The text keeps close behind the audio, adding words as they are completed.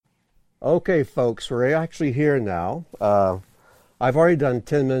Okay, folks, we're actually here now. I've already done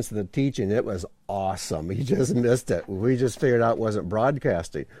 10 minutes of the teaching. It was awesome. You just missed it. We just figured out it wasn't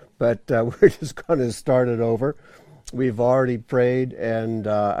broadcasting, but we're just going to start it over. We've already prayed, and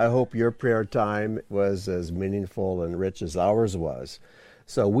I hope your prayer time was as meaningful and rich as ours was.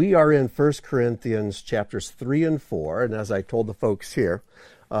 So we are in 1 Corinthians chapters 3 and 4, and as I told the folks here,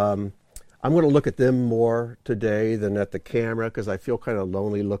 I'm going to look at them more today than at the camera because I feel kind of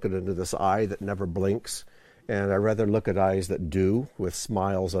lonely looking into this eye that never blinks. And I rather look at eyes that do with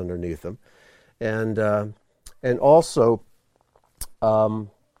smiles underneath them. And also, oh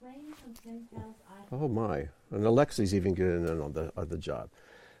my, and Alexi's even getting in on the job.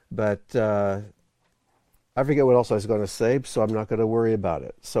 But I forget what else I was going to say, so I'm not going to worry about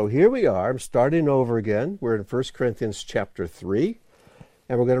it. So here we are. I'm starting over again. We're in 1 Corinthians chapter 3.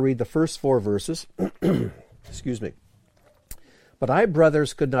 And we're going to read the first 4 verses. Excuse me. But I,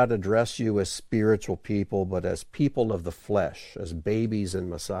 brothers, could not address you as spiritual people, but as people of the flesh, as babies in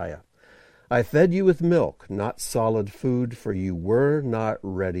Messiah. I fed you with milk, not solid food, for you were not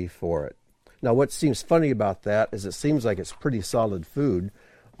ready for it. Now, what seems funny about that is it seems like it's pretty solid food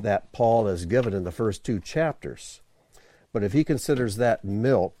that Paul has given in the first 2 chapters. But if he considers that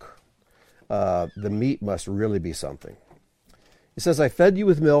milk, the meat must really be something. He says, I fed you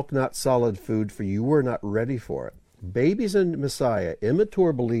with milk, not solid food, for you were not ready for it. Babies in Messiah,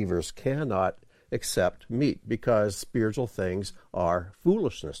 immature believers, cannot accept meat because spiritual things are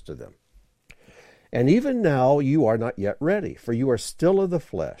foolishness to them. And even now you are not yet ready, for you are still of the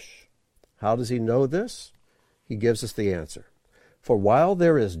flesh. How does he know this? He gives us the answer. For while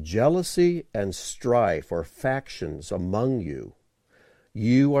there is jealousy and strife or factions among you,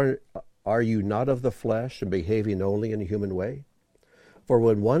 are you not of the flesh and behaving only in a human way? For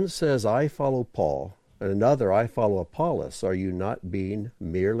when one says, I follow Paul, and another, I follow Apollos, are you not being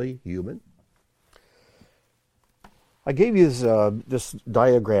merely human? I gave you this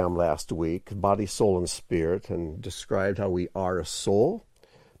diagram last week, body, soul, and spirit, and described how we are a soul,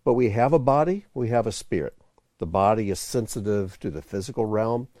 but we have a body, we have a spirit. The body is sensitive to the physical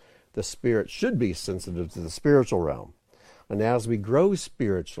realm. The spirit should be sensitive to the spiritual realm. And as we grow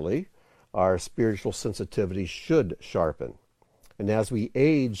spiritually, our spiritual sensitivity should sharpen. And as we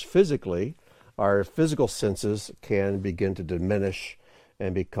age physically, our physical senses can begin to diminish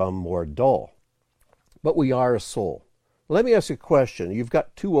and become more dull. But we are a soul. Let me ask you a question. You've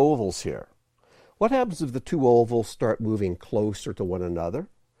got 2 ovals here. What happens if the 2 ovals start moving closer to one another?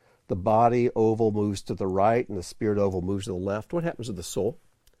 The body oval moves to the right and the spirit oval moves to the left. What happens to the soul?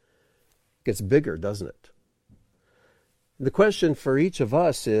 It gets bigger, doesn't it? The question for each of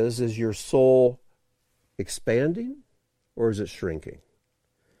us is your soul expanding? Or is it shrinking?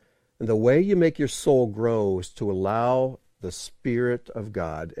 And the way you make your soul grow is to allow the Spirit of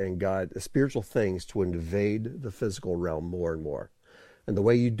God and the spiritual things to invade the physical realm more and more. And the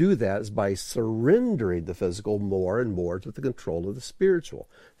way you do that is by surrendering the physical more and more to the control of the spiritual.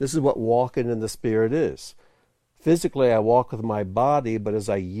 This is what walking in the Spirit is. Physically, I walk with my body, but as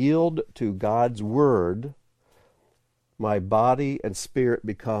I yield to God's Word, my body and spirit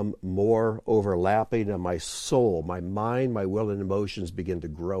become more overlapping, and my soul, my mind, my will, and emotions begin to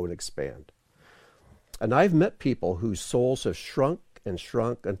grow and expand. And I've met people whose souls have shrunk and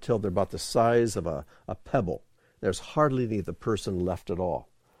shrunk until they're about the size of a pebble. There's hardly any of the person left at all.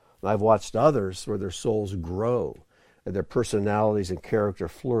 And I've watched others where their souls grow and their personalities and character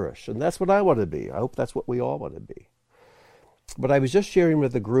flourish. And that's what I want to be. I hope that's what we all want to be. But I was just sharing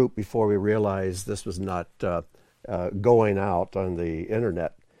with the group before we realized this was not going out on the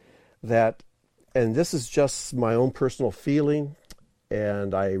internet, that, and this is just my own personal feeling,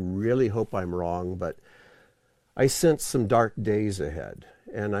 and I really hope I'm wrong, but I sense some dark days ahead,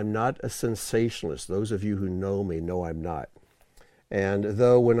 and I'm not a sensationalist. Those of you who know me know I'm not. And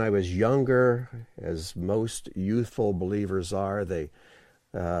though when I was younger, as most youthful believers are, they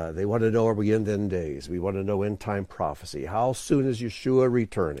want to know, are we in the end days? We want to know end time prophecy. How soon is Yeshua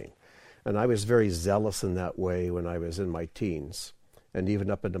returning? And I was very zealous in that way when I was in my teens and even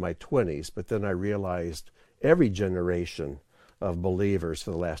up into my 20s. But then I realized every generation of believers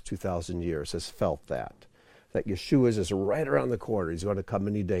for the last 2,000 years has felt that Yeshua is just right around the corner. He's going to come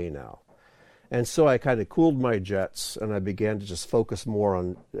any day now. And so I kind of cooled my jets, and I began to just focus more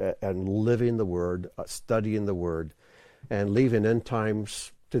on living the Word, studying the Word, and leaving end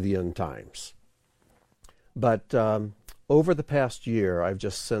times to the end times. But over the past year, I've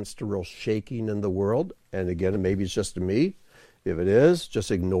just sensed a real shaking in the world. And again, maybe it's just me. If it is,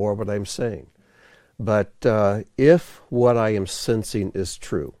 just ignore what I'm saying. But if what I am sensing is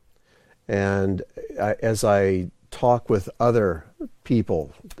true, and as I talk with other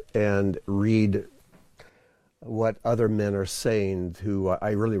people and read what other men are saying who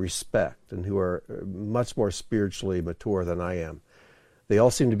I really respect and who are much more spiritually mature than I am, they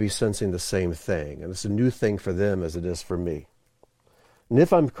all seem to be sensing the same thing. And it's a new thing for them as it is for me. And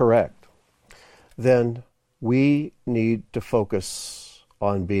if I'm correct, then we need to focus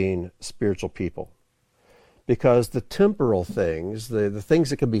on being spiritual people. Because the temporal things, the things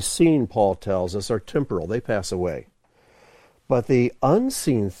that can be seen, Paul tells us, are temporal. They pass away. But the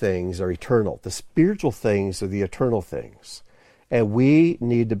unseen things are eternal. The spiritual things are the eternal things. And we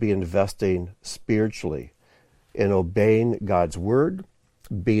need to be investing spiritually in obeying God's word,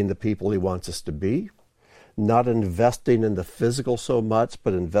 being the people he wants us to be, not investing in the physical so much,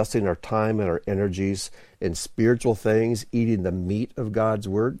 but investing our time and our energies in spiritual things, eating the meat of God's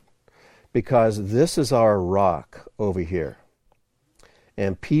word. Because this is our rock over here.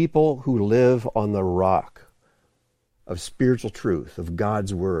 And people who live on the rock of spiritual truth, of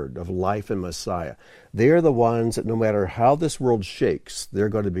God's word, of life in Messiah, they're the ones that no matter how this world shakes, they're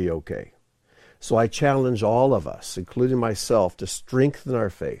going to be okay. So I challenge all of us, including myself, to strengthen our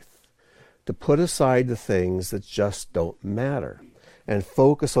faith, to put aside the things that just don't matter, and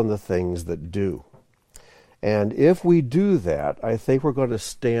focus on the things that do. And if we do that, I think we're going to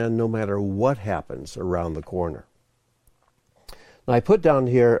stand no matter what happens around the corner. Now, I put down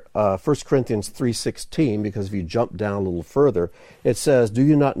here 1 Corinthians 3:16, because if you jump down a little further, it says, "Do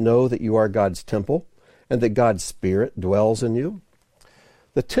you not know that you are God's temple, and that God's Spirit dwells in you?"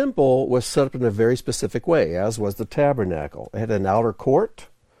 The temple was set up in a very specific way, as was the tabernacle. It had an outer court,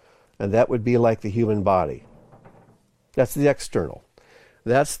 and that would be like the human body. That's the external.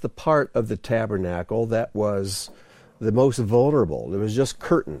 That's the part of the tabernacle that was the most vulnerable. There was just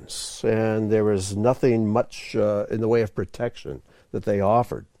curtains, and there was nothing much in the way of protection that they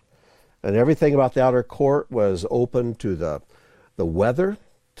offered. And everything about the outer court was open to the weather,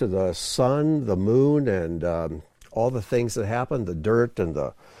 to the sun, the moon, and all the things that happened, the dirt and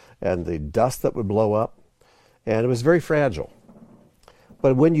the dust that would blow up. And it was very fragile.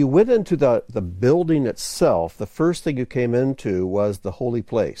 But when you went into the building itself, the first thing you came into was the holy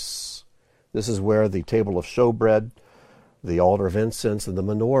place. This is where the table of showbread, the altar of incense, and the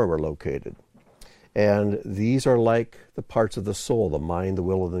menorah were located. And these are like the parts of the soul, the mind, the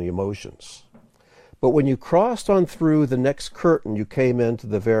will, and the emotions. But when you crossed on through the next curtain, you came into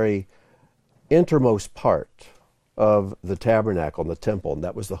the very innermost part of the tabernacle and the temple, and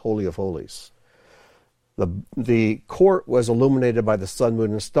that was the Holy of Holies. The court was illuminated by the sun,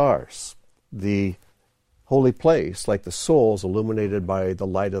 moon, and stars. The holy place, like the soul, is illuminated by the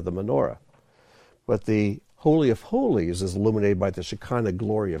light of the menorah. But the Holy of Holies is illuminated by the Shekinah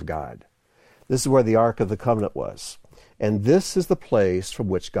glory of God. This is where the Ark of the Covenant was. And this is the place from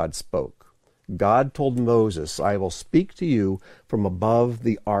which God spoke. God told Moses, "I will speak to you from above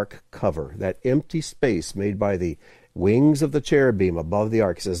the ark cover," that empty space made by the wings of the cherubim above the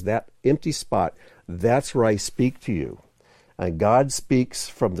ark. He says, that empty spot, that's where I speak to you. And God speaks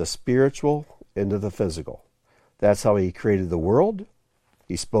from the spiritual into the physical. That's how he created the world.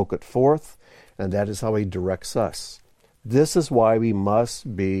 He spoke it forth, and that is how he directs us. This is why we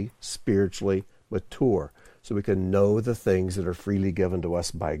must be spiritually mature, so we can know the things that are freely given to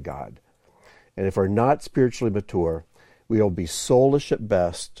us by God. And if we're not spiritually mature, we will be soulish at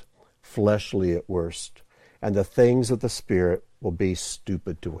best, fleshly at worst, and the things of the Spirit will be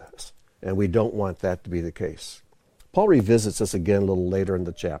stupid to us. And we don't want that to be the case. Paul revisits this again a little later in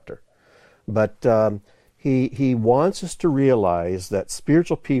the chapter. But he wants us to realize that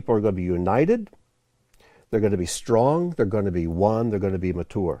spiritual people are going to be united, they're going to be strong, they're going to be one, they're going to be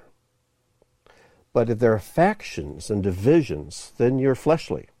mature. But if there are factions and divisions, then you're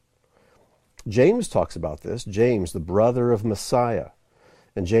fleshly. James talks about this. James, the brother of Messiah.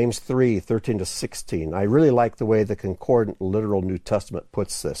 In James 3:13-16, I really like the way the Concordant Literal New Testament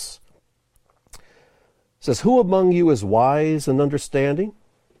puts this. It says, "Who among you is wise and understanding?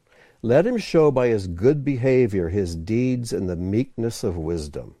 Let him show by his good behavior his deeds in the meekness of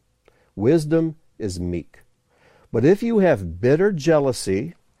wisdom." Wisdom is meek. "But if you have bitter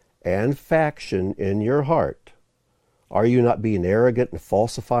jealousy and faction in your heart, are you not being arrogant and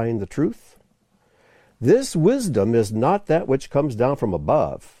falsifying the truth? This wisdom is not that which comes down from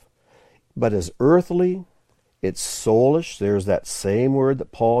above, but is earthly, it's soulish." There's that same word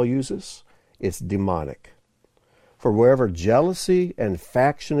that Paul uses. It's demonic. "For wherever jealousy and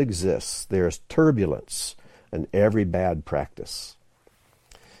faction exists, there is turbulence and every bad practice."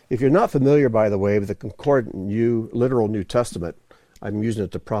 If you're not familiar, by the way, with the Concordant Literal New Testament, I'm using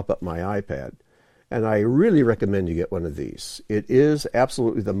it to prop up my iPad, and I really recommend you get one of these. It is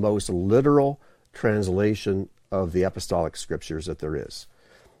absolutely the most literal translation of the apostolic scriptures that there is.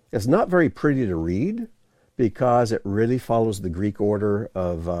 It's not very pretty to read because it really follows the Greek order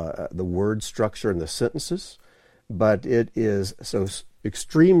of the word structure and the sentences, but it is so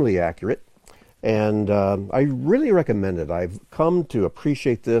extremely accurate, and I really recommend it. I've come to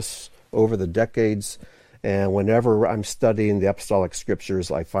appreciate this over the decades, and whenever I'm studying the apostolic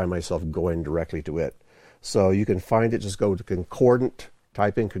scriptures, I find myself going directly to it. So you can find it, just go to Concordant,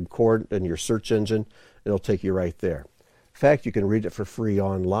 type in Concordant in your search engine, it'll take you right there. In fact, you can read it for free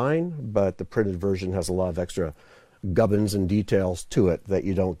online, but the printed version has a lot of extra gubbins and details to it that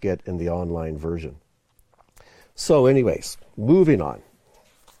you don't get in the online version. So anyways, moving on.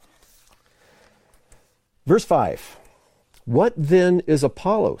 Verse 5. What then is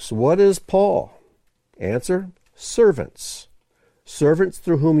Apollos? What is Paul? Answer, servants. Servants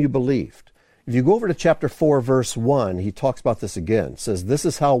through whom you believed. If you go over to chapter 4, verse 1, he talks about this again. It says, this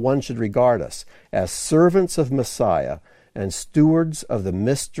is how one should regard us, as servants of Messiah and stewards of the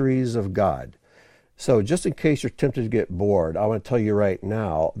mysteries of God. So just in case you're tempted to get bored, I want to tell you right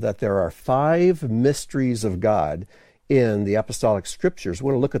now that there are 5 mysteries of God in the apostolic scriptures.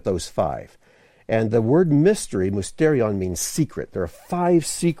 We're going to look at those 5. And the word mystery, mysterion, means secret. There are 5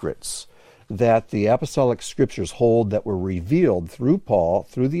 secrets that the apostolic scriptures hold that were revealed through Paul,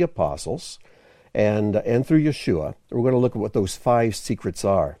 through the apostles, and through Yeshua. We're going to look at what those 5 secrets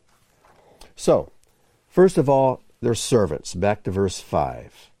are. So, first of all, they're servants. Back to verse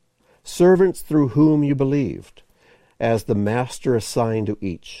 5. Servants through whom you believed, as the master assigned to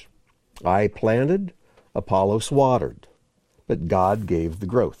each. I planted, Apollos watered, but God gave the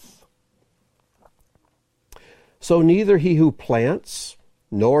growth. So neither he who plants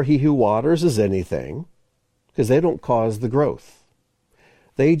nor he who waters is anything, because they don't cause the growth.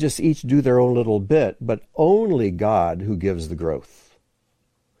 They just each do their own little bit, but only God who gives the growth.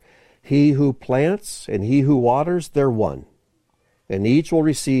 He who plants and he who waters, they're one, and each will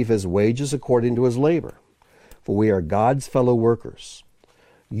receive his wages according to his labor. For we are God's fellow workers.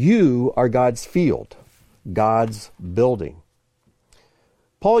 You are God's field, God's building.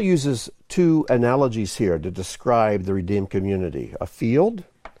 Paul uses 2 analogies here to describe the redeemed community. A field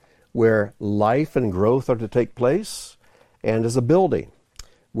where life and growth are to take place, and as a building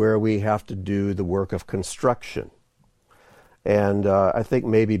where we have to do the work of construction. And I think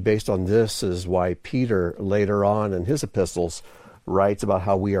maybe based on this is why Peter later on in his epistles writes about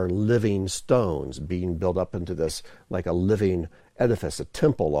how we are living stones being built up into this like a living edifice, a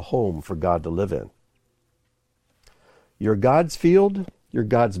temple, a home for God to live in. You're God's field, you're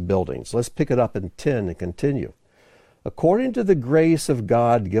God's building. So let's pick it up in 10 and continue. According to the grace of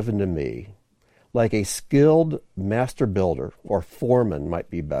God given to me, like a skilled master builder, or foreman might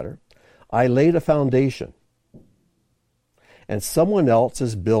be better, I laid a foundation, and someone else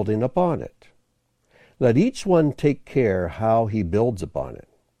is building upon it. Let each one take care how he builds upon it.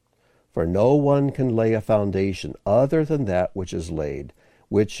 For no one can lay a foundation other than that which is laid,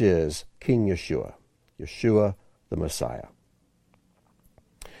 which is King Yeshua, Yeshua the Messiah.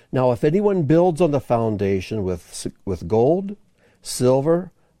 Now, if anyone builds on the foundation with gold,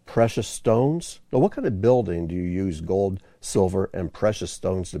 silver, precious stones. Now, what kind of building do you use gold, silver, and precious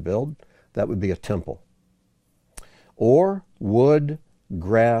stones to build? That would be a temple. Or wood,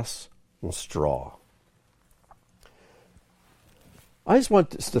 grass, and straw. I just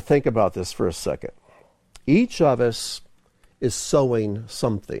want us to think about this for a second. Each of us is sowing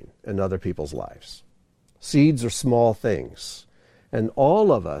something in other people's lives. Seeds are small things, and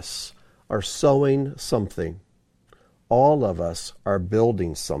all of us are sowing something. All of us are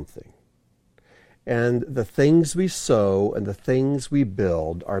building something. And the things we sow and the things we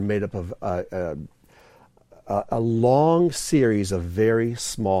build are made up of a long series of very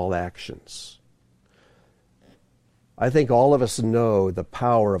small actions. I think all of us know the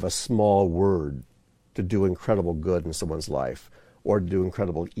power of a small word to do incredible good in someone's life or to do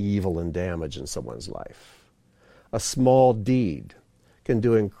incredible evil and damage in someone's life. A small deed can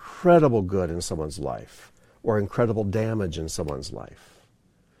do incredible good in someone's life or incredible damage in someone's life.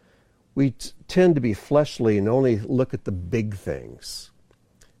 We tend to be fleshly and only look at the big things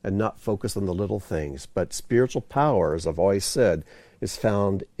and not focus on the little things. But spiritual power, as I've always said, is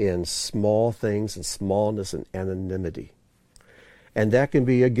found in small things and smallness and anonymity. And that can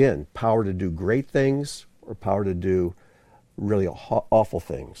be, again, power to do great things or power to do really awful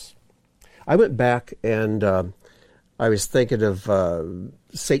things. I went back and I was thinking of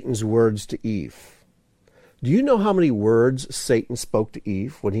Satan's words to Eve. Do you know how many words Satan spoke to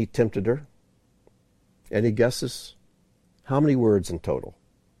Eve when he tempted her? Any guesses? How many words in total?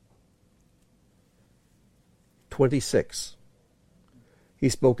 26. He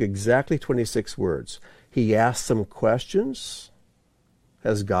spoke exactly 26 words. He asked some questions.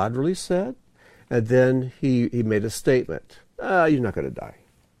 Has God really said? And then he made a statement. You're not going to die.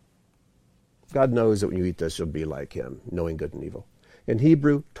 God knows that when you eat this, you'll be like him, knowing good and evil. In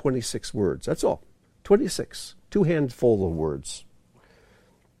Hebrew, 26 words. That's all. 26. 2 handfuls of words.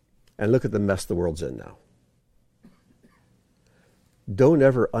 And look at the mess the world's in now. Don't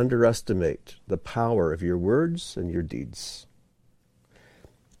ever underestimate the power of your words and your deeds.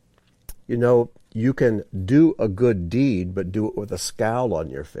 You know, you can do a good deed, but do it with a scowl on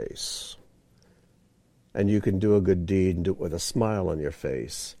your face. And you can do a good deed and do it with a smile on your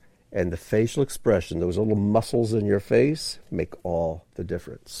face. And the facial expression, those little muscles in your face, make all the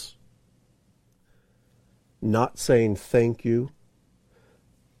difference. Not saying thank you,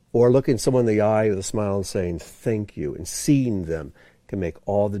 or looking someone in the eye with a smile and saying thank you, and seeing them can make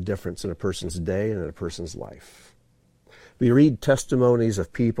all the difference in a person's day and in a person's life. We read testimonies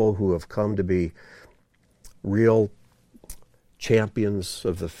of people who have come to be real champions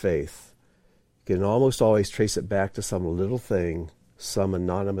of the faith. You can almost always trace it back to some little thing some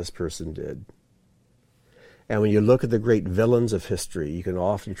anonymous person did. And when you look at the great villains of history, you can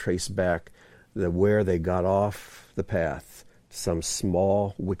often trace back where they got off the path to some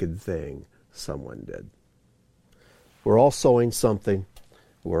small wicked thing someone did. We're all sowing something.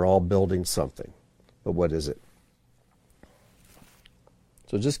 We're all building something. But what is it?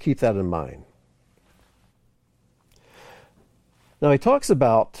 So just keep that in mind. Now he talks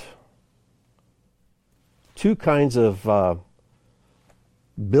about 2 kinds of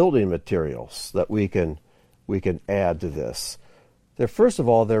building materials that we can add to this. First of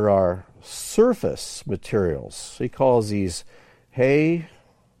all, there are surface materials. He calls these hay,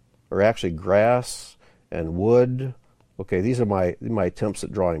 or actually grass, and wood. Okay, these are my attempts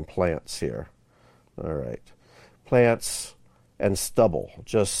at drawing plants here. All right. Plants and stubble,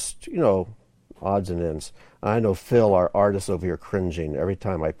 just, odds and ends. I know Phil, our artist over here, cringing every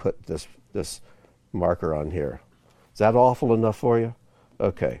time I put this marker on here. Is that awful enough for you?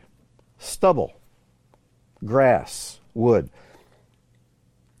 Okay. Stubble, grass, wood.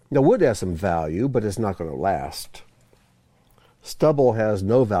 Now, wood has some value, but it's not going to last. Stubble has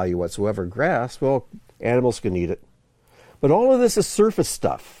no value whatsoever. Grass, well, animals can eat it. But all of this is surface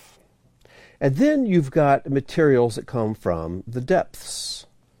stuff. And then you've got materials that come from the depths.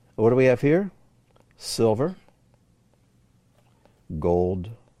 What do we have here? Silver,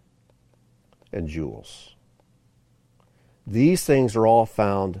 gold, and jewels. These things are all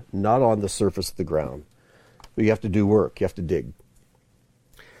found not on the surface of the ground, but you have to do work. You have to dig.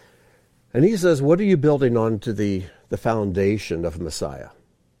 And he says, what are you building onto the foundation of Messiah?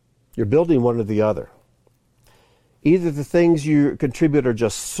 You're building one or the other. Either the things you contribute are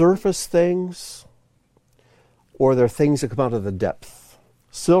just surface things, or they're things that come out of the depth.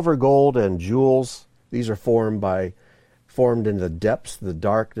 Silver, gold, and jewels, these are formed in the depths, the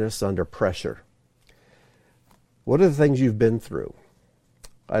darkness, under pressure. What are the things you've been through?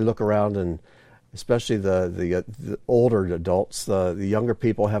 I look around, and especially the older adults, the younger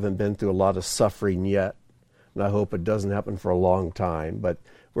people haven't been through a lot of suffering yet, and I hope it doesn't happen for a long time, but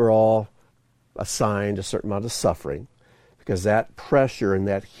we're all assigned a certain amount of suffering, because that pressure and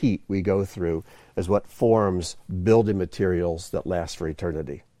that heat we go through is what forms building materials that last for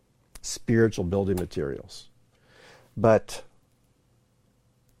eternity, spiritual building materials. But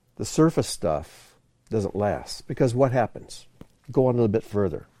the surface stuff doesn't last, because what happens? Go on a little bit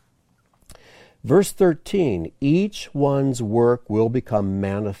further. Verse 13, each one's work will become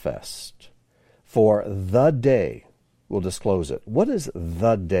manifest, for the day will disclose it. What is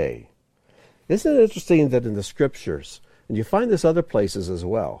the day? Isn't it interesting that in the Scriptures, and you find this other places as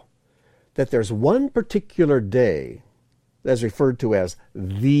well, that there's one particular day that's referred to as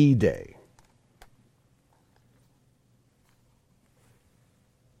the day.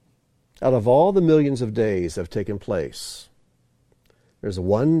 Out of all the millions of days that have taken place, there's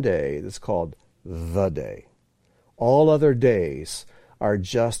one day that's called the day. All other days are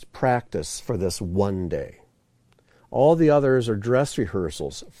just practice for this one day. All the others are dress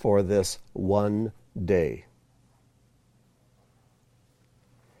rehearsals for this one day.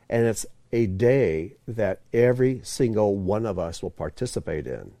 And it's a day that every single one of us will participate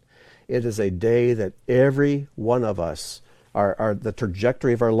in. It is a day that every one of us, the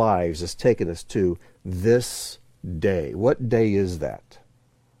trajectory of our lives has taken us to this day. What day is that?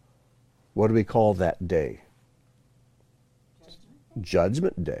 What do we call that day?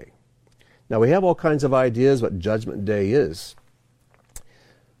 Judgment Day. Now, we have all kinds of ideas what Judgment Day is.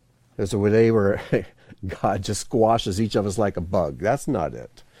 There's a day where God just squashes each of us like a bug. That's not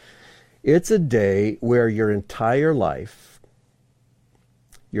it. It's a day where your entire life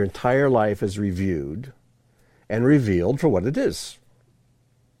Your entire life is reviewed and revealed for what it is.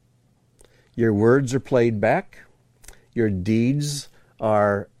 Your words are played back. Your deeds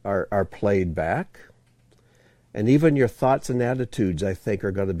are played back. And even your thoughts and attitudes, I think,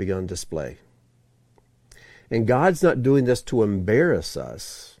 are going to be on display. And God's not doing this to embarrass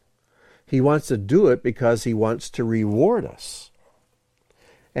us. He wants to do it because he wants to reward us.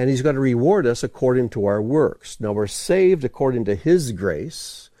 And he's going to reward us according to our works. Now, we're saved according to his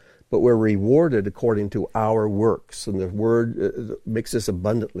grace, but we're rewarded according to our works. And the word makes this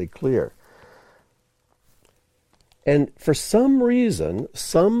abundantly clear. And for some reason,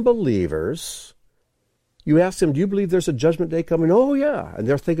 some believers, you ask them, do you believe there's a judgment day coming? Oh, yeah. And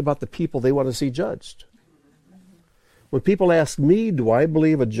they're thinking about the people they want to see judged. When people ask me, do I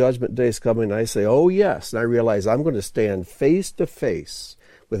believe a judgment day is coming? I say, oh, yes. And I realize I'm going to stand face to face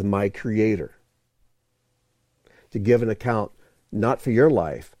with my Creator to give an account, not for your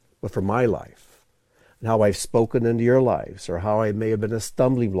life, but for my life, and how I've spoken into your lives, or how I may have been a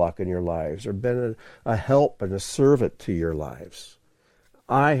stumbling block in your lives, or been a help and a servant to your lives.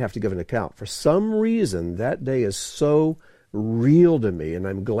 I have to give an account. For some reason, that day is so real to me, and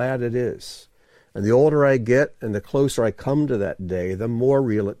I'm glad it is. And the older I get and the closer I come to that day, the more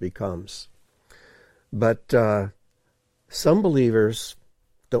real it becomes. But some believers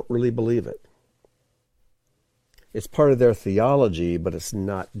don't really believe it. It's part of their theology, but it's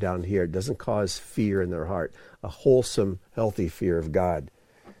not down here. It doesn't cause fear in their heart, a wholesome, healthy fear of God.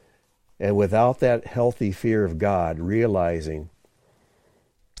 And without that healthy fear of God, realizing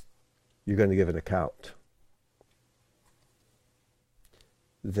you're going to give an account,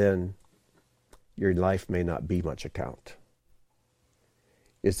 then your life may not be much account.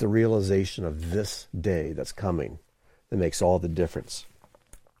 It's the realization of this day that's coming that makes all the difference.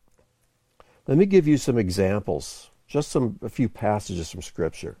 Let me give you some examples, just a few passages from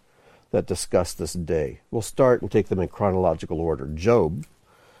Scripture that discuss this day. We'll start and take them in chronological order. Job.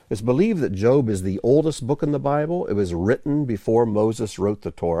 It's believed that Job is the oldest book in the Bible. It was written before Moses wrote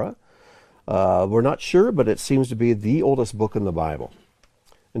the Torah. We're not sure, but it seems to be the oldest book in the Bible.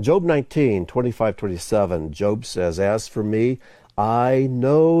 In Job 19, 25-27, Job says, as for me, I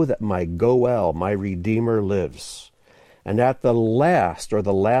know that my Goel, my Redeemer, lives. And at the last, or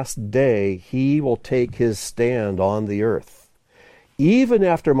the last day, he will take his stand on the earth. Even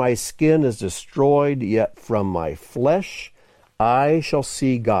after my skin is destroyed, yet from my flesh I shall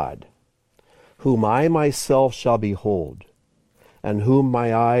see God, whom I myself shall behold, and whom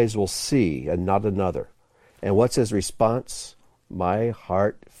my eyes will see, and not another. And what's his response? My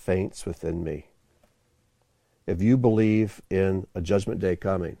heart faints within me. If you believe in a judgment day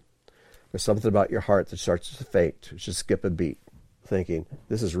coming, there's something about your heart that starts to faint. It should skip a beat, thinking,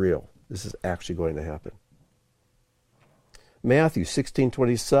 this is real. This is actually going to happen. Matthew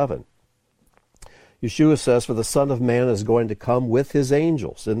 16:27. Yeshua says, for the Son of Man is going to come with his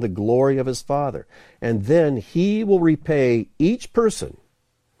angels in the glory of his Father. And then he will repay each person.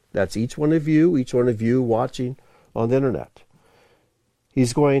 That's each one of you watching on the internet.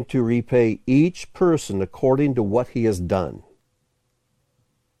 He's going to repay each person according to what he has done.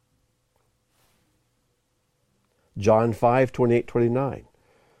 John 5:28-29.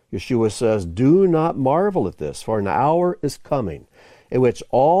 Yeshua says, do not marvel at this, for an hour is coming in which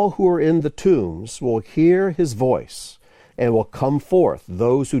all who are in the tombs will hear his voice, and will come forth,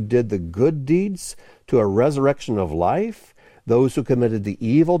 those who did the good deeds to a resurrection of life, those who committed the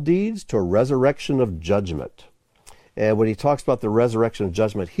evil deeds to a resurrection of judgment. And when he talks about the resurrection of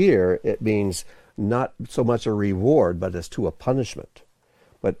judgment here, it means not so much a reward, but as to a punishment.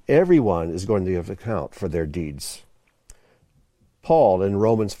 But everyone is going to give account for their deeds. Paul in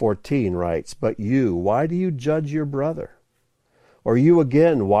Romans 14 writes, but you, why do you judge your brother? Or you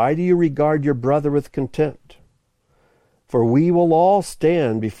again, why do you regard your brother with contempt? For we will all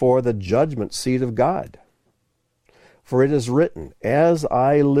stand before the judgment seat of God. For it is written, as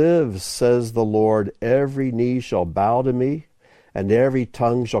I live, says the Lord, every knee shall bow to me, and every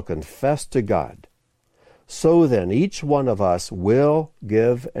tongue shall confess to God. So then, each one of us will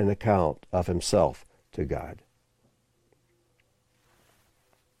give an account of himself to God.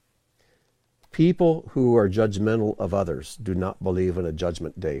 People who are judgmental of others do not believe in a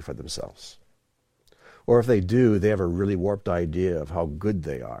judgment day for themselves. Or if they do, they have a really warped idea of how good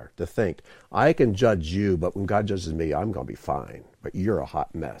they are. To think, I can judge you, but when God judges me, I'm going to be fine. But you're a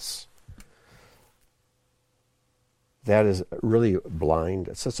hot mess. That is really blind.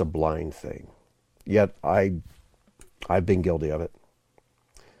 It's such a blind thing. Yet I've been guilty of it.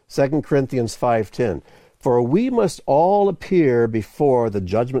 2 Corinthians 5:10. For we must all appear before the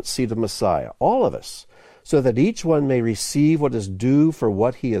judgment seat of Messiah, all of us, so that each one may receive what is due for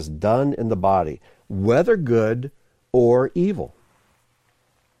what he has done in the body, whether good or evil.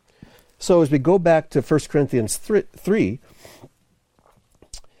 So as we go back to 1 Corinthians 3,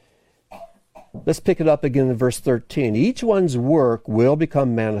 let's pick it up again in verse 13. Each one's work will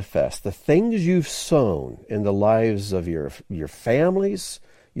become manifest. The things you've sown in the lives of your families,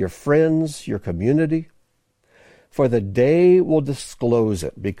 your friends, your community. For the day will disclose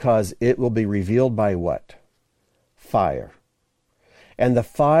it, because it will be revealed by what? Fire. And the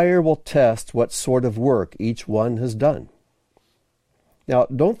fire will test what sort of work each one has done. Now,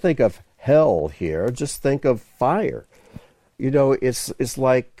 don't think of hell here. Just think of fire. You know, it's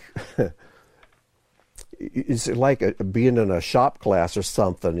like it's like being in a shop class or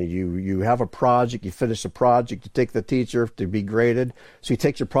something. You have a project, you finish a project, you take the teacher to be graded. So he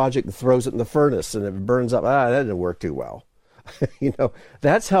takes your project and throws it in the furnace, and it burns up. That didn't work too well. You know,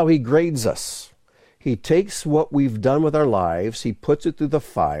 that's how he grades us. He takes what we've done with our lives, he puts it through the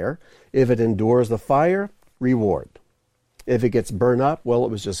fire. If it endures the fire, reward. If it gets burned up, well,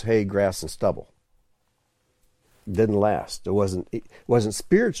 it was just hay, grass, and stubble. It didn't last. It wasn't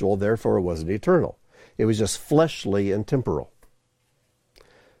spiritual, therefore it wasn't eternal. It was just fleshly and temporal.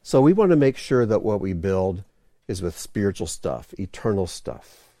 So we want to make sure that what we build is with spiritual stuff, eternal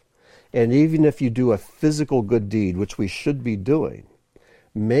stuff. And even if you do a physical good deed, which we should be doing,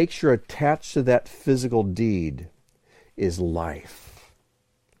 make sure attached to that physical deed is life.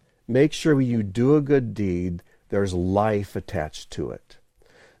 Make sure when you do a good deed, there's life attached to it.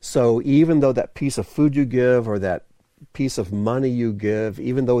 So even though that piece of food you give or that piece of money you give,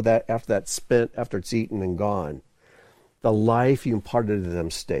 even though that after that's spent, after it's eaten and gone, the life you imparted to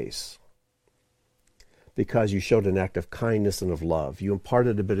them stays. Because you showed an act of kindness and of love. You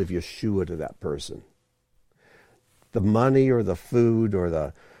imparted a bit of Yeshua to that person. The money or the food or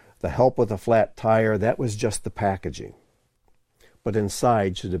the help with a flat tire, that was just the packaging. But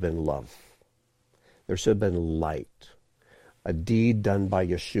inside should have been love. There should have been light. A deed done by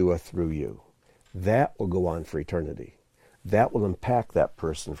Yeshua through you. That will go on for eternity. That will impact that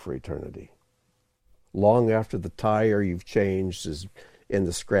person for eternity. Long after the tire you've changed is in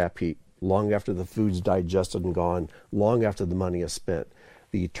the scrap heap, long after the food's digested and gone, long after the money is spent,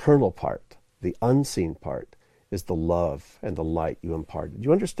 the eternal part, the unseen part, is the love and the light you imparted. Do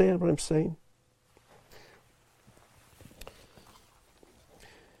you understand what I'm saying?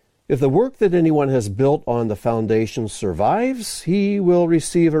 If the work that anyone has built on the foundation survives, he will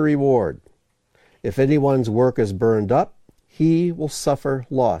receive a reward. If anyone's work is burned up, he will suffer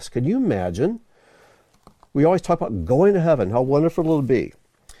loss. Can you imagine? We always talk about going to heaven, how wonderful it'll be.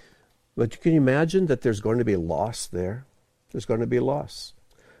 But can you imagine that there's going to be loss there? There's going to be loss.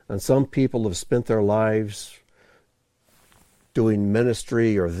 And some people have spent their lives doing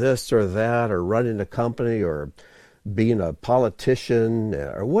ministry or this or that or running a company or being a politician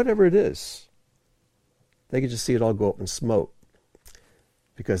or whatever it is. They can just see it all go up in smoke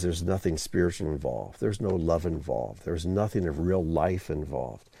because there's nothing spiritual involved. There's no love involved. There's nothing of real life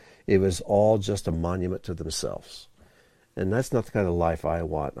involved. It was all just a monument to themselves. And that's not the kind of life I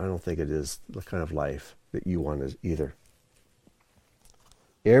want. I don't think it is the kind of life that you want either.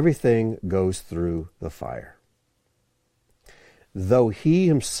 Everything goes through the fire. Though he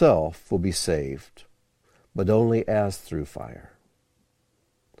himself will be saved, but only as through fire.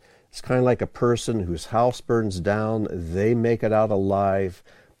 It's kind of like a person whose house burns down, they make it out alive,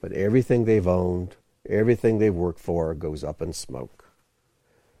 but everything they've owned, everything they've worked for goes up in smoke.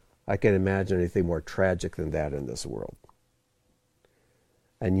 I can't imagine anything more tragic than that in this world.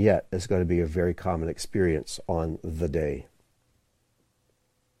 And yet, it's going to be a very common experience on the day.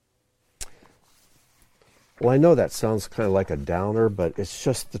 Well, I know that sounds kind of like a downer, but it's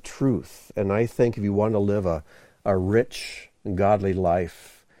just the truth. And I think if you want to live a rich and godly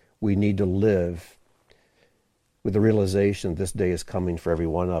life, we need to live with the realization this day is coming for every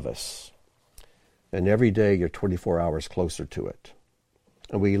one of us. And every day you're 24 hours closer to it.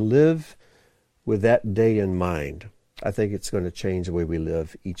 And we live with that day in mind. I think it's going to change the way we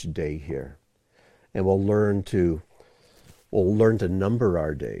live each day here. And we'll learn to number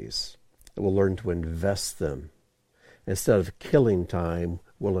our days. And we'll learn to invest them. Instead of killing time,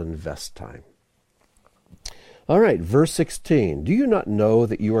 we'll invest time. All right, verse 16. Do you not know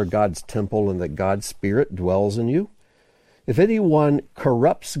that you are God's temple and that God's Spirit dwells in you? If anyone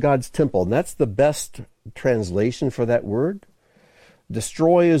corrupts God's temple, and that's the best translation for that word.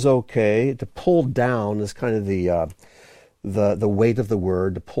 Destroy is okay. To pull down is kind of the weight of the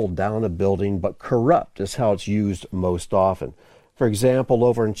word, to pull down a building, but corrupt is how it's used most often. For example,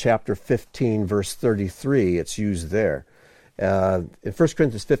 over in chapter 15, verse 33, it's used there. In 1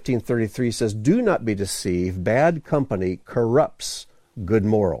 Corinthians 15:33 says, "Do not be deceived. Bad company corrupts good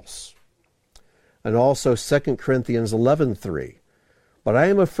morals." And also 2 Corinthians 11:3. "But I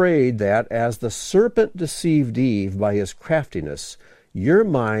am afraid that, as the serpent deceived Eve by his craftiness, your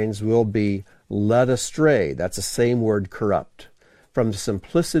minds will be led astray," that's the same word, corrupt, "from the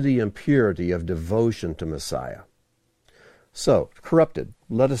simplicity and purity of devotion to Messiah." So, corrupted,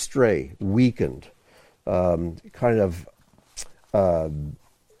 led astray, weakened, what's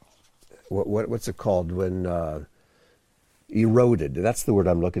it called when eroded? That's the word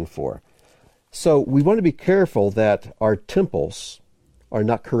I'm looking for. So we want to be careful that our temples are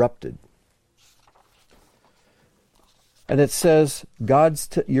not corrupted. And it says, God's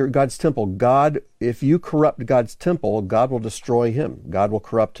temple. God, if you corrupt God's temple, God will destroy him. God will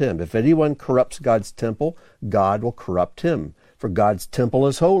corrupt him. If anyone corrupts God's temple, God will corrupt him. For God's temple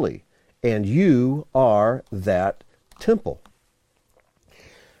is holy, and you are that temple.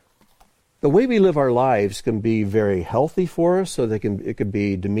 The way we live our lives can be very healthy for us, so it can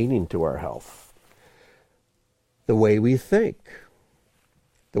be demeaning to our health. The way we think,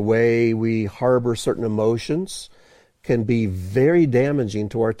 the way we harbor certain emotions can be very damaging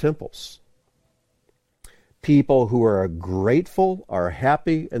to our temples. People who are grateful are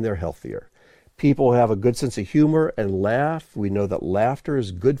happy and they're healthier. People who have a good sense of humor and laugh, we know that laughter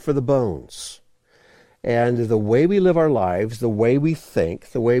is good for the bones. And the way we live our lives, the way we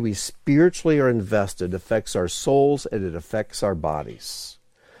think, the way we spiritually are invested affects our souls and it affects our bodies.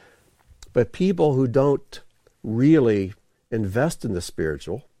 But people who don't really invest in the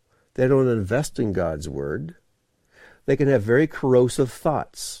spiritual, they don't invest in God's Word, they can have very corrosive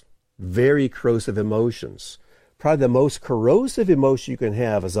thoughts, very corrosive emotions. Probably the most corrosive emotion you can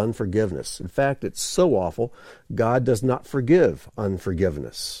have is unforgiveness. In fact, it's so awful, God does not forgive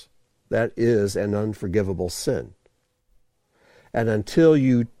unforgiveness. That is an unforgivable sin. And until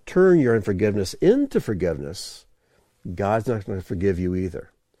you turn your unforgiveness into forgiveness, God's not going to forgive you either.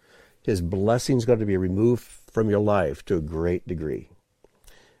 His blessing's going to be removed from your life to a great degree.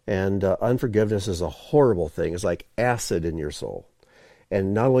 And unforgiveness is a horrible thing. It's like acid in your soul.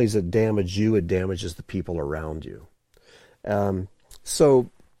 And not only does it damage you, it damages the people around you. So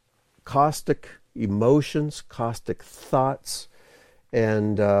caustic emotions, caustic thoughts,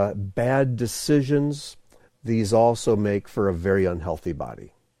 and bad decisions, these also make for a very unhealthy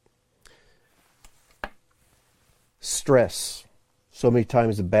body. Stress. So many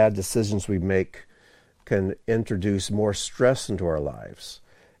times the bad decisions we make can introduce more stress into our lives.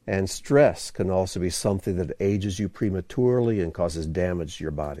 And stress can also be something that ages you prematurely and causes damage to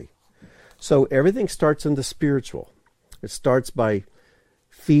your body. So everything starts in the spiritual. It starts by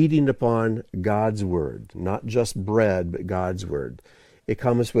feeding upon God's Word, not just bread, but God's Word. It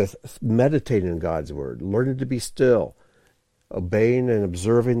comes with meditating on God's Word, learning to be still, obeying and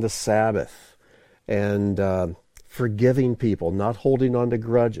observing the Sabbath, and forgiving people, not holding on to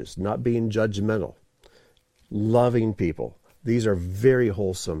grudges, not being judgmental, loving people. These are very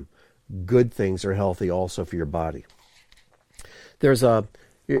wholesome, good things, are healthy also for your body.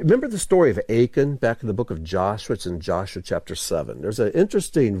 Remember the story of Achan back in the book of Joshua? It's in Joshua chapter 7. There's an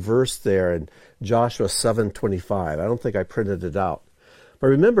interesting verse there in Joshua 7:25. I don't think I printed it out. But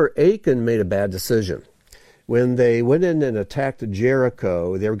remember, Achan made a bad decision. When they went in and attacked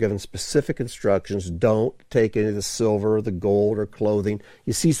Jericho, they were given specific instructions. Don't take any of the silver or the gold or clothing.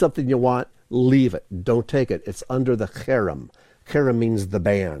 You see something you want, leave it. Don't take it. It's under the cherem. Cherem means the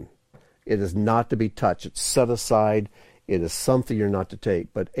ban. It is not to be touched. It's set aside. It is something you're not to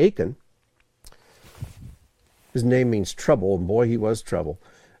take. But Achan, his name means trouble, and boy, he was trouble.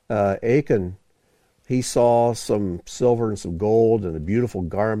 Achan, he saw some silver and some gold and a beautiful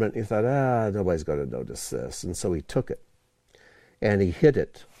garment. He thought, nobody's going to notice this. And so he took it, and he hid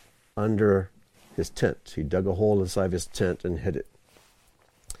it under his tent. He dug a hole inside his tent and hid it.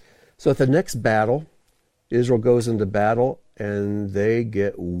 So at the next battle, Israel goes into battle, and they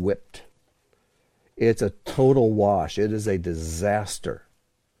get whipped. It's a total wash. It is a disaster.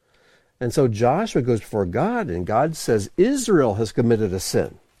 And so Joshua goes before God, and God says, Israel has committed a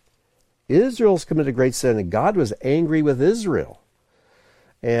sin. Israel's committed a great sin, and God was angry with Israel.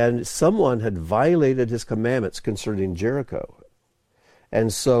 And someone had violated his commandments concerning Jericho.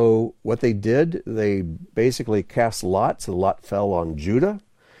 And so what they did, they basically cast lots. The lot fell on Judah.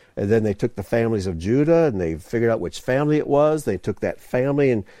 And then they took the families of Judah, and they figured out which family it was. They took that family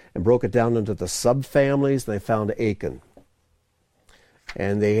and broke it down into the subfamilies. They found Achan.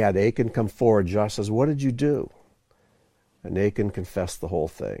 And they had Achan come forward. Josh says, what did you do? And Achan confessed the whole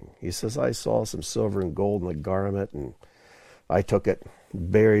thing. He says, I saw some silver and gold in the garment, and I took it,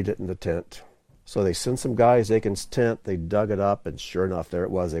 buried it in the tent. So they sent some guys, Achan's tent, they dug it up, and sure enough, there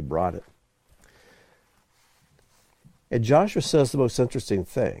it was, they brought it. And Joshua says the most interesting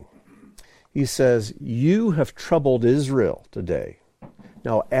thing. He says, you have troubled Israel today.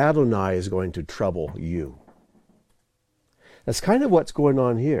 Now Adonai is going to trouble you. That's kind of what's going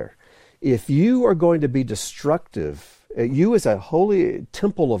on here. If you are going to be destructive, you as a holy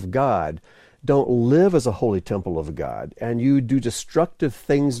temple of God, don't live as a holy temple of God, and you do destructive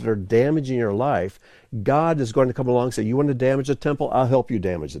things that are damaging your life, God is going to come along and say, you want to damage the temple? I'll help you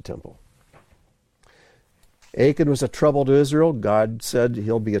damage the temple. Achan was a trouble to Israel. God said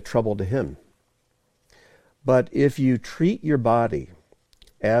he'll be a trouble to him. But if you treat your body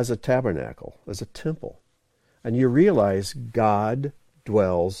as a tabernacle, as a temple, and you realize God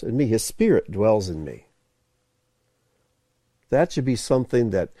dwells in me, his Spirit dwells in me, that should be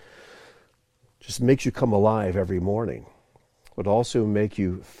something that just makes you come alive every morning, but also make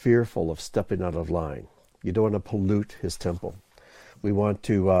you fearful of stepping out of line. You don't want to pollute his temple. We want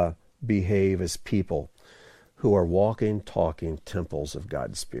to behave as people who are walking, talking temples of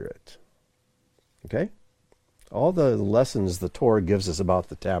God's Spirit. Okay? All the lessons the Torah gives us about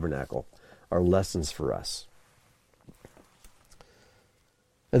the tabernacle are lessons for us.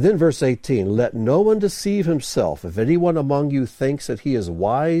 And then verse 18, let no one deceive himself. If anyone among you thinks that he is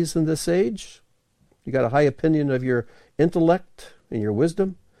wise in this age, you got a high opinion of your intellect and your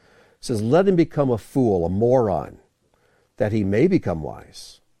wisdom, it says, let him become a fool, a moron, that he may become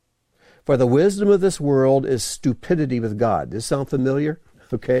wise. For the wisdom of this world is stupidity with God. Does this sound familiar?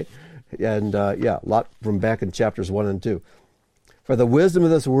 Okay. And a lot from back in chapters 1 and 2. For the wisdom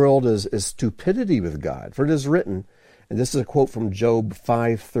of this world is stupidity with God. For it is written, and this is a quote from Job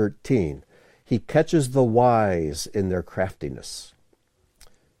 5:13, he catches the wise in their craftiness.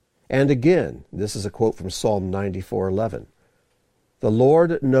 And again, this is a quote from Psalm 94:11, the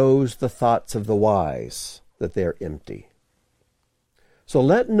Lord knows the thoughts of the wise, that they are empty. So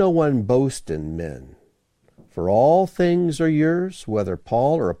let no one boast in men. For all things are yours, whether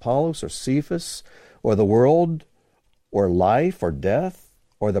Paul or Apollos or Cephas, or the world, or life or death,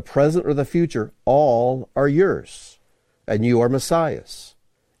 or the present or the future, all are yours. And you are Messiah's,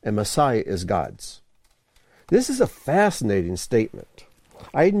 and Messiah is God's. This is a fascinating statement.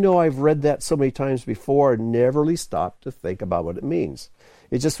 I know I've read that so many times before and never really stopped to think about what it means.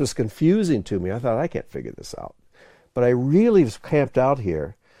 It just was confusing to me. I thought, I can't figure this out. But I really was camped out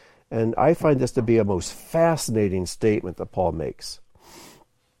here, and I find this to be a most fascinating statement that Paul makes.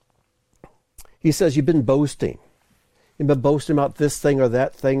 He says, you've been boasting. You've been boasting about this thing or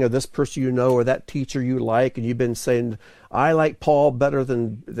this person you know or that teacher you like, and you've been saying, I like Paul better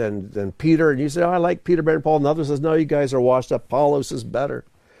than Peter. And you say, I like Peter better than Paul. And the other says, no, you guys are washed up. Apollos is better.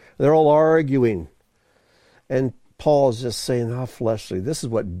 They're all arguing. And Paul is just saying, how fleshly. This is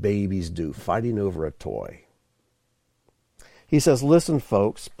what babies do, fighting over a toy. He says, listen,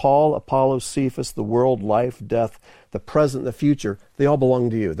 folks, Paul, Apollos, Cephas, the world, life, death, the present, the future, they all belong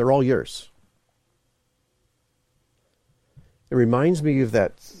to you. They're all yours. It reminds me of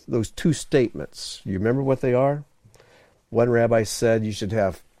those two statements. You remember what they are? One rabbi said you should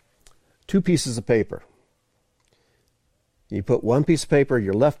have two pieces of paper. You put one piece of paper in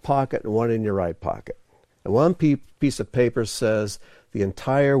your left pocket and one in your right pocket. And one piece of paper says, the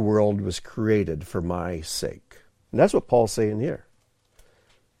entire world was created for my sake. And that's what Paul's saying here.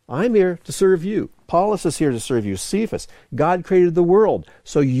 I'm here to serve you. Apollos is here to serve you. Cephas, God created the world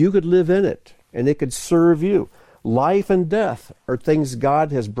so you could live in it and it could serve you. Life and death are things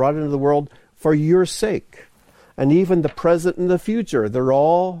God has brought into the world for your sake. And even the present and the future, they're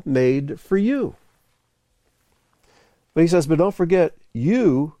all made for you. But he says, but don't forget,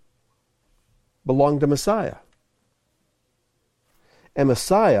 you belong to Messiah. And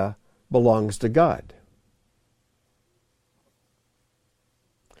Messiah belongs to God.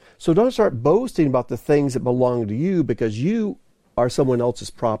 So don't start boasting about the things that belong to you because you are someone else's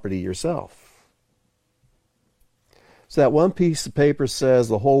property yourself. So that one piece of paper says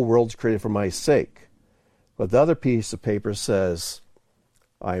the whole world's created for my sake. But the other piece of paper says,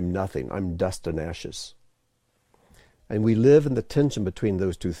 I'm nothing. I'm dust and ashes. And we live in the tension between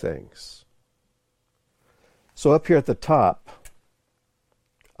those two things. So up here at the top,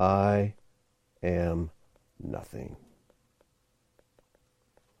 I am nothing.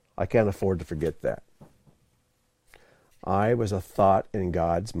 I can't afford to forget that. I was a thought in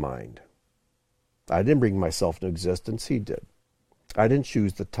God's mind. I didn't bring myself into existence. He did. I didn't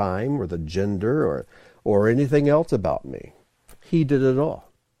choose the time or the gender or anything else about me. He did it all.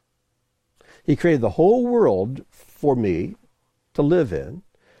 He created the whole world for me to live in.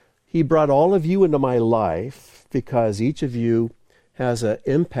 He brought all of you into my life because each of you has an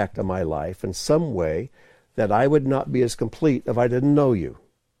impact on my life in some way that I would not be as complete if I didn't know you.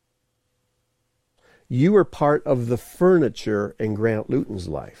 You are part of the furniture in Grant Luton's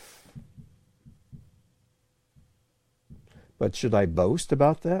life. But should I boast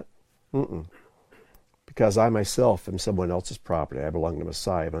about that? Because I myself am someone else's property. I belong to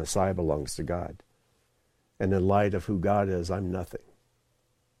Messiah, but Messiah belongs to God. And in light of who God is, I'm nothing.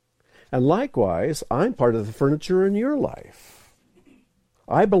 And likewise, I'm part of the furniture in your life.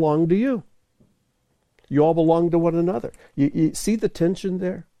 I belong to you. You all belong to one another. You see the tension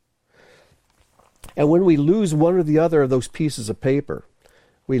there? And when we lose one or the other of those pieces of paper,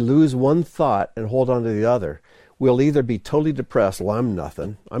 we lose one thought and hold on to the other, we'll either be totally depressed, well, I'm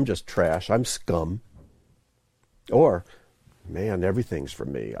nothing, I'm just trash, I'm scum, or, man, everything's for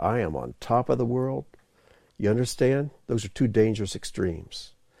me. I am on top of the world. You understand? Those are two dangerous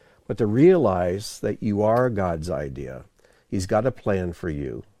extremes. But to realize that you are God's idea, He's got a plan for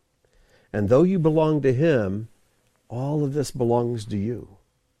you. And though you belong to Him, all of this belongs to you.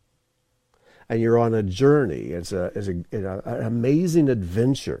 And you're on a journey. It's an amazing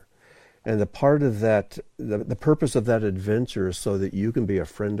adventure. And the part of that, the purpose of that adventure is so that you can be a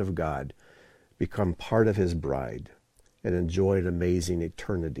friend of God, become part of His bride, and enjoy an amazing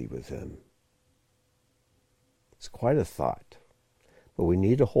eternity with Him. It's quite a thought. But we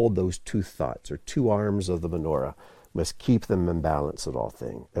need to hold those two thoughts, or two arms of the menorah. We must keep them in balance at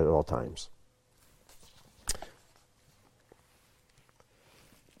all times.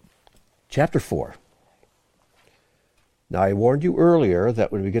 Chapter 4. Now, I warned you earlier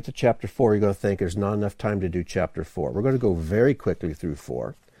that when we get to chapter 4, you're going to think there's not enough time to do chapter 4. We're going to go very quickly through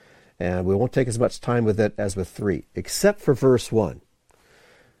 4, and we won't take as much time with it as with 3, except for verse 1.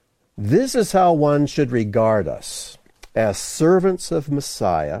 This is how one should regard us, as servants of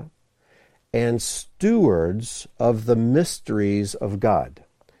Messiah and stewards of the mysteries of God.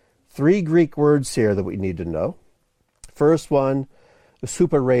 3 Greek words here that we need to know. First one is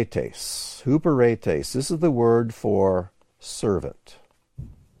huperetes. Huperetes. This is the word for servant.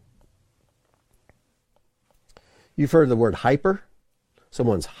 You've heard the word hyper.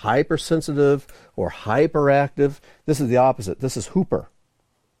 Someone's hypersensitive or hyperactive. This is the opposite. This is hooper.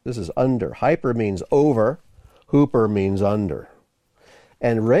 This is under. Hyper means over. Hooper means under.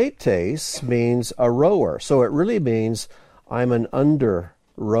 And retes means a rower. So it really means I'm an under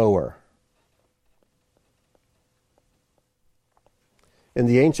rower. In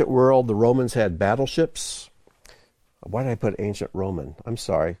the ancient world, the Romans had battleships. Why did I put ancient Roman? I'm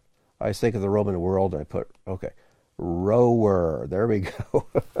sorry. I think of the Roman world and I put, rower. There we go.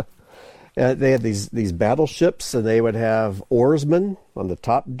 They had these battleships, and they would have oarsmen on the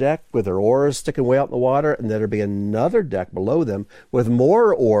top deck with their oars sticking way out in the water, and there'd be another deck below them with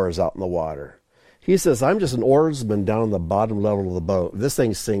more oars out in the water. He says, I'm just an oarsman down on the bottom level of the boat. If this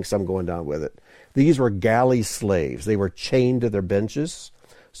thing sinks, I'm going down with it. These were galley slaves. They were chained to their benches,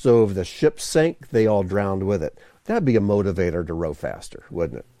 so if the ship sank, they all drowned with it. That'd be a motivator to row faster,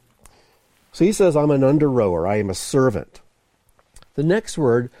 wouldn't it? So he says, I'm an under rower. I am a servant. The next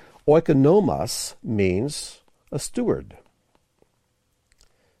word, oikonomos, means a steward.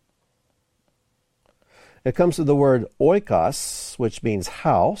 It comes to the word oikos, which means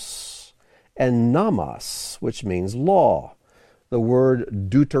house, and nomos, which means law. The word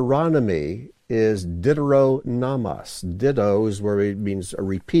Deuteronomy is dideronomos. Ditto is where it means a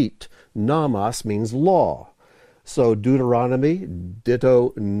repeat. Nomos means law. So Deuteronomy,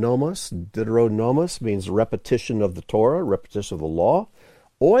 Deuteronomos means repetition of the Torah, repetition of the law.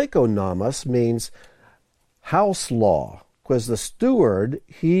 Oikonomos means house law, because the steward,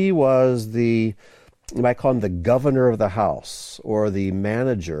 he was you might call him the governor of the house, or the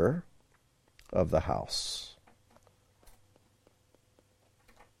manager of the house.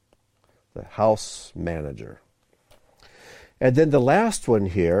 The house manager. And then the last one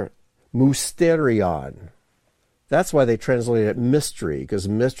here, mysterion. That's why they translate it mystery, because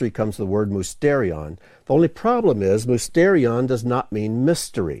mystery comes from the word mysterion. The only problem is mysterion does not mean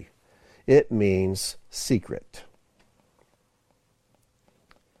mystery. It means secret.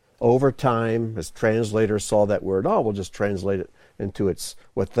 Over time, as translators saw that word, we'll just translate it into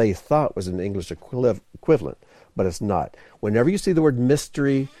what they thought was an English equivalent, but it's not. Whenever you see the word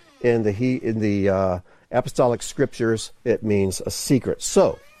mystery in the apostolic scriptures, it means a secret.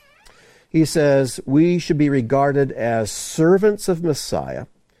 So, he says we should be regarded as servants of Messiah.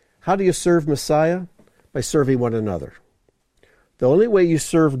 How do you serve Messiah? By serving one another. The only way you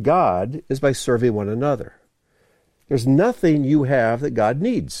serve God is by serving one another. There's nothing you have that God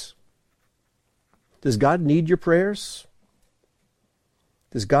needs. Does God need your prayers?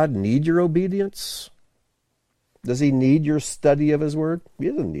 Does God need your obedience? Does he need your study of his word? He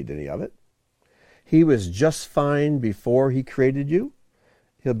doesn't need any of it. He was just fine before he created you.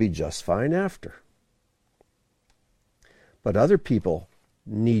 He'll be just fine after. But other people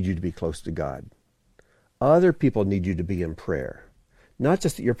need you to be close to God. Other people need you to be in prayer. Not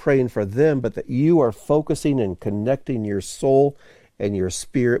just that you're praying for them, but that you are focusing and connecting your soul and your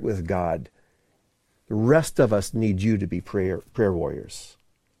spirit with God. The rest of us need you to be prayer warriors.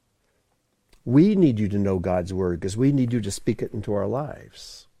 We need you to know God's word because we need you to speak it into our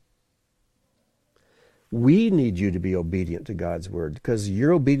lives. We need you to be obedient to God's word because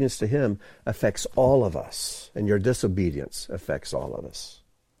your obedience to him affects all of us, and your disobedience affects all of us.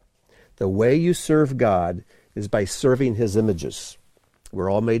 The way you serve God is by serving his images.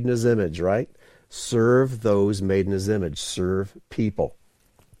 We're all made in his image, right? Serve those made in his image. Serve people.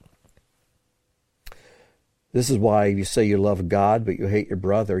 This is why you say you love God, but you hate your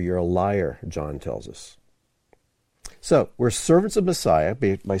brother. You're a liar, John tells us. So, we're servants of Messiah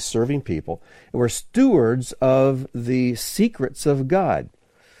by serving people, and we're stewards of the secrets of God.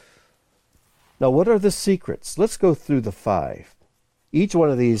 Now, what are the secrets? Let's go through the 5. Each one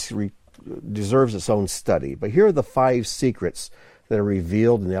of these deserves its own study, but here are the 5 secrets that are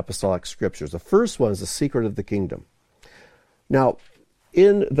revealed in the apostolic scriptures. The first one is the secret of the kingdom. Now,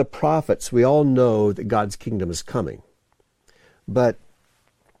 in the prophets, we all know that God's kingdom is coming, but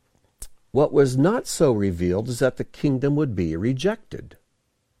what was not so revealed is that the kingdom would be rejected.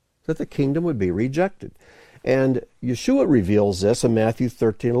 That the kingdom would be rejected. And Yeshua reveals this in Matthew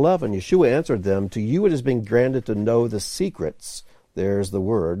 13:11. Yeshua answered them, "To you it has been granted to know the secrets," there's the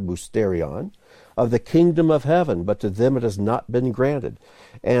word, mysterion, "of the kingdom of heaven, but to them it has not been granted."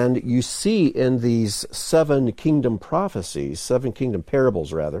 And you see in these 7 kingdom prophecies, 7 kingdom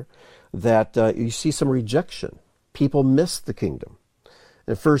parables rather, that you see some rejection. People miss the kingdom.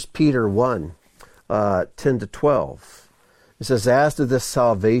 In 1 Peter 1, 10-12, it says, "As to this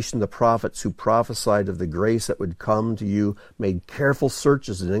salvation, the prophets who prophesied of the grace that would come to you made careful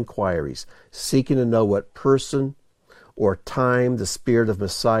searches and inquiries, seeking to know what person or time the Spirit of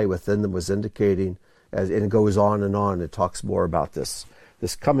Messiah within them was indicating." And it goes on and on. It talks more about this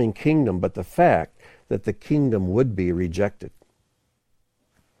coming kingdom, but the fact that the kingdom would be rejected.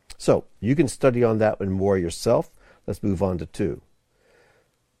 So, you can study on that one more yourself. Let's move on to 2.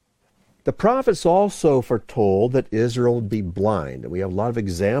 The prophets also foretold that Israel would be blind, and we have a lot of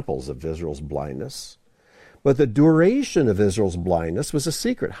examples of Israel's blindness. But the duration of Israel's blindness was a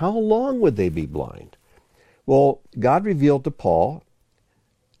secret. How long would they be blind? Well, God revealed to Paul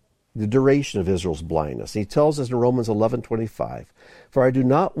the duration of Israel's blindness. He tells us in Romans 11:25, "For I do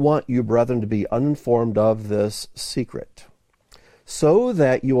not want you, brethren, to be uninformed of this secret, so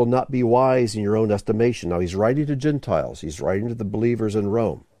that you will not be wise in your own estimation." Now, he's writing to Gentiles. He's writing to the believers in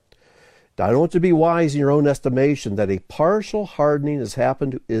Rome. "I don't want you to be wise in your own estimation, that a partial hardening has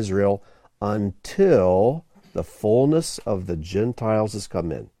happened to Israel until the fullness of the Gentiles has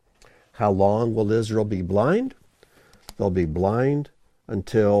come in." How long will Israel be blind? They'll be blind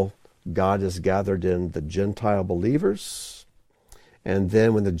until God has gathered in the Gentile believers. And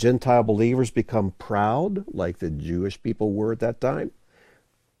then when the Gentile believers become proud, like the Jewish people were at that time,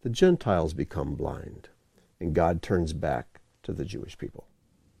 the Gentiles become blind. And God turns back to the Jewish people.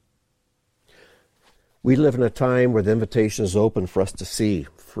 We live in a time where the invitation is open for us to see,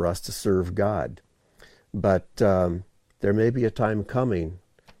 for us to serve God. But there may be a time coming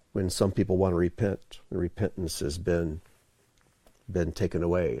when some people want to repent. And repentance has been taken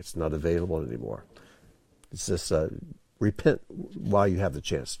away. It's not available anymore. It's this repent while you have the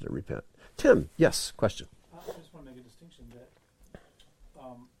chance to repent. Tim, yes, question. I just want to make a distinction that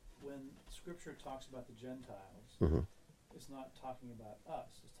when Scripture talks about the Gentiles, it's not talking about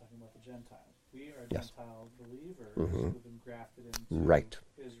us. It's talking about the Gentiles. We are Gentile believers who have been grafted into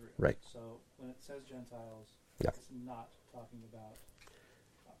Israel. Right. So when it says Gentiles, it's not talking about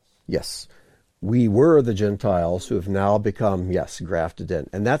us. Yes. We were the Gentiles who have now become, grafted in.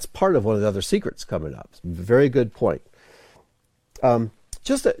 And that's part of one of the other secrets coming up. Very good point.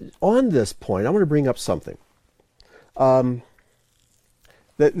 Just on this point, I want to bring up something.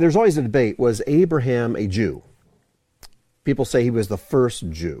 There's always a debate, was Abraham a Jew? People say he was the first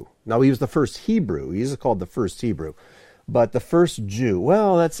Jew. Now, he was the first Hebrew. He's called the first Hebrew. But the first Jew,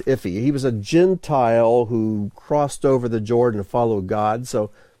 well, that's iffy. He was a Gentile who crossed over the Jordan to follow God. So,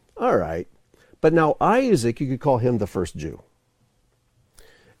 all right. But now Isaac, you could call him the first Jew.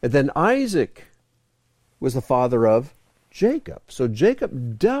 And then Isaac was the father of Jacob. So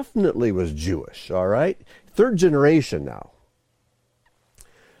Jacob definitely was Jewish, all right? 3rd generation now.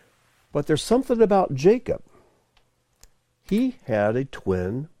 But there's something about Jacob. He had a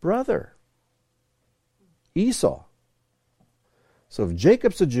twin brother. Esau. So if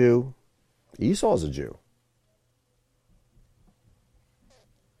Jacob's a Jew, Esau's a Jew.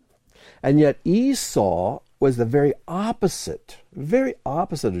 And yet Esau was the very opposite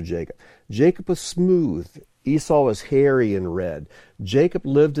of Jacob. Jacob was smooth. Esau was hairy and red. Jacob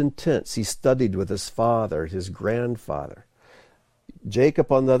lived in tents. He studied with his father, his grandfather. Esau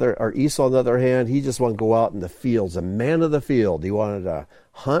on the other hand, he just wanted to go out in the fields, a man of the field. He wanted to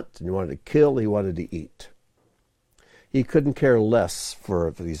hunt, and he wanted to kill, he wanted to eat. He couldn't care less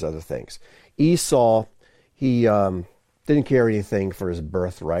for these other things. Esau, he didn't care anything for his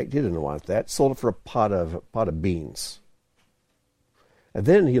birthright. He didn't want that. Sold it for a pot of beans. And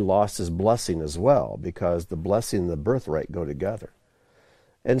then he lost his blessing as well, because the blessing and the birthright go together.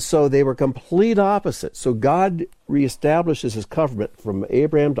 And so they were complete opposites. So God reestablishes his covenant from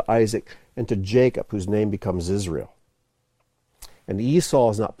Abraham to Isaac and to Jacob, whose name becomes Israel. And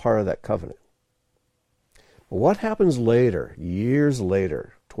Esau is not part of that covenant. But what happens later, years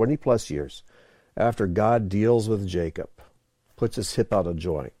later, 20 plus years, after God deals with Jacob, puts his hip out of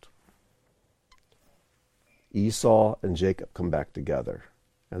joint? Esau and Jacob come back together,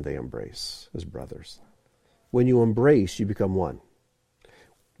 and they embrace as brothers. When you embrace, you become one.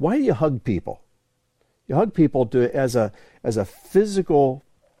 Why do you hug people? You hug people as a physical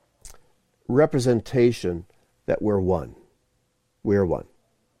representation that we're one. We're one.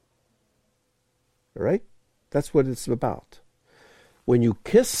 All right? That's what it's about. When you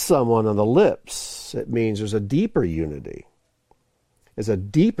kiss someone on the lips, it means there's a deeper unity. There's a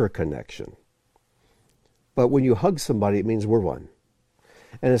deeper connection. But when you hug somebody, it means we're one.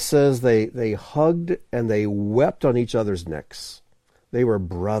 And it says they hugged and they wept on each other's necks. They were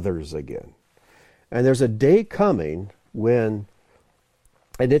brothers again. And there's a day coming when,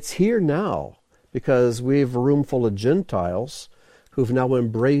 and it's here now, because we have a room full of Gentiles who've now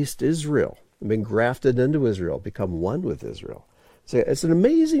embraced Israel and been grafted into Israel, become one with Israel. So it's an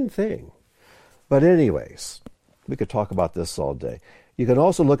amazing thing. But anyways, we could talk about this all day. You can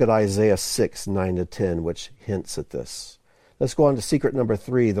also look at Isaiah 6, 9-10, which hints at this. Let's go on to secret number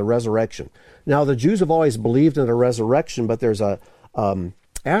 3, the resurrection. Now, the Jews have always believed in a resurrection, but there's a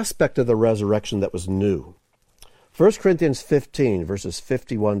aspect of the resurrection that was new. 1 Corinthians 15, verses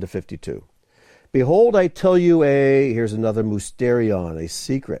 51-52. Behold, I tell you here's another mysterion, a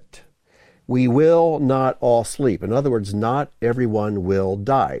secret. We will not all sleep. In other words, not everyone will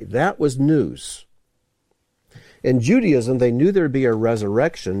die. That was news. In Judaism, they knew there would be a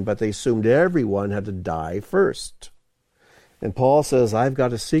resurrection, but they assumed everyone had to die first. And Paul says, I've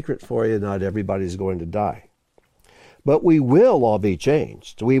got a secret for you, not everybody's going to die. But we will all be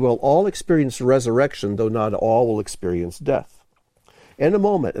changed. We will all experience resurrection, though not all will experience death. In a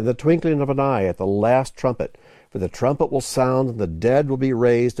moment, in the twinkling of an eye, at the last trumpet, for the trumpet will sound, and the dead will be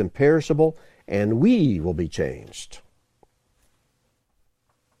raised imperishable, and we will be changed.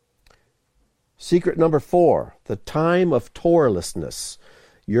 Secret number 4, the time of Torahlessness.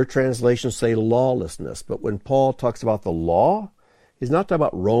 Your translations say lawlessness, but when Paul talks about the law, he's not talking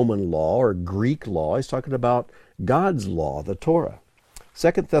about Roman law or Greek law. He's talking about God's law, the Torah.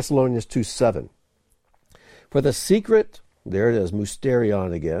 2 Thessalonians 2:7. For the secret, there it is,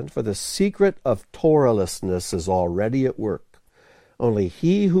 mysterion again, for the secret of Torahlessness is already at work. Only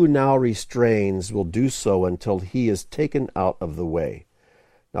he who now restrains will do so until he is taken out of the way.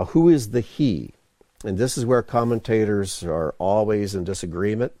 Now, who is the he? And this is where commentators are always in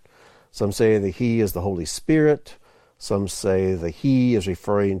disagreement. Some say the he is the Holy Spirit. Some say the he is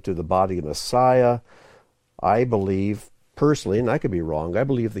referring to the body of Messiah. I believe, personally, and I could be wrong, I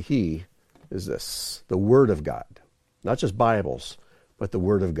believe the he is this, the Word of God. Not just Bibles, but the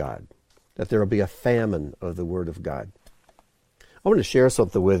Word of God. That there will be a famine of the Word of God. I want to share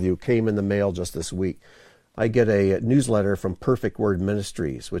something with you. It came in the mail just this week. I get a newsletter from Perfect Word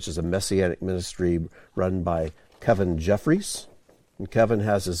Ministries, which is a messianic ministry run by Kevin Jeffries. And Kevin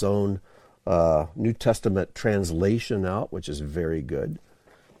has his own New Testament translation out, which is very good.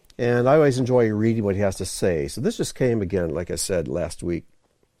 And I always enjoy reading what he has to say. So this just came again, like I said, last week.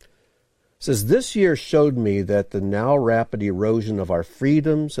 It says, this year showed me that the now rapid erosion of our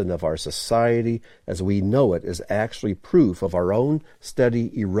freedoms and of our society as we know it is actually proof of our own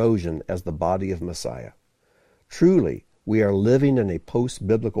steady erosion as the body of Messiah. Truly, we are living in a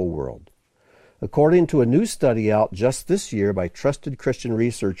post-biblical world. According to a new study out just this year by trusted Christian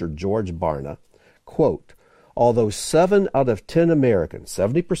researcher George Barna, quote, although 7 out of 10 Americans,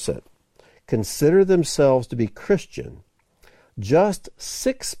 70%, consider themselves to be Christian, just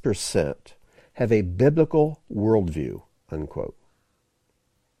 6% have a biblical worldview, unquote.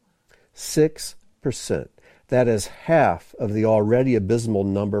 6%. That is half of the already abysmal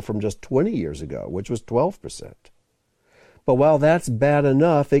number from just 20 years ago, which was 12%. But while that's bad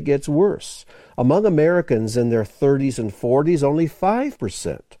enough, it gets worse. Among Americans in their 30s and 40s, only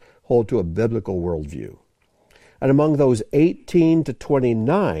 5% hold to a biblical worldview. And among those 18 to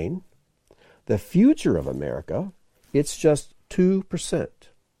 29, the future of America, it's just 2%.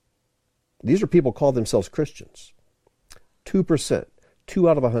 These are people who call themselves Christians. 2%, 2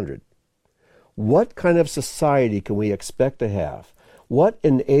 out of 100. What kind of society can we expect to have? What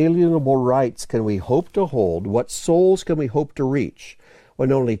inalienable rights can we hope to hold? What souls can we hope to reach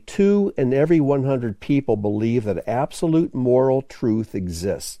when only 2 in every 100 people believe that absolute moral truth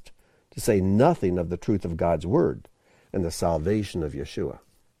exists, to say nothing of the truth of God's Word and the salvation of Yeshua?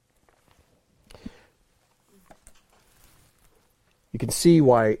 You can see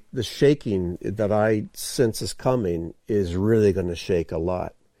why the shaking that I sense is coming is really going to shake a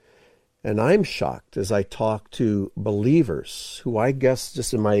lot. And I'm shocked as I talk to believers who, I guess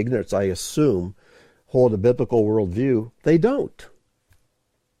just in my ignorance, I assume hold a biblical worldview. They don't.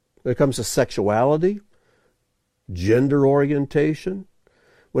 When it comes to sexuality, gender orientation,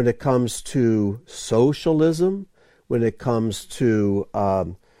 when it comes to socialism, when it comes to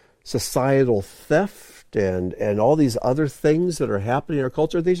societal theft and all these other things that are happening in our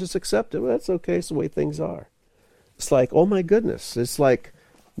culture, they just accept it. Well, that's okay. It's the way things are. It's like, oh my goodness. It's like,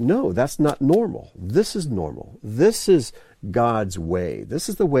 no, that's not normal. This is normal. This is God's way. This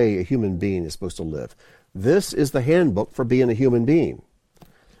is the way a human being is supposed to live. This is the handbook for being a human being.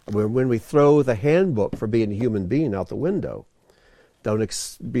 When we throw the handbook for being a human being out the window, don't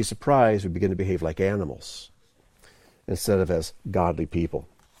be surprised we begin to behave like animals instead of as godly people.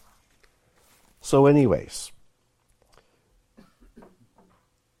 So anyways,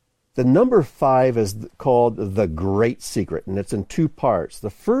 the number 5 is called the Great Secret, and it's in 2 parts. The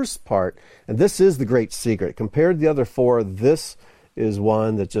first part, and this is the Great Secret. Compared to the other 4, this is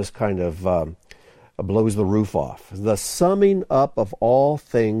one that just kind of blows the roof off. The summing up of all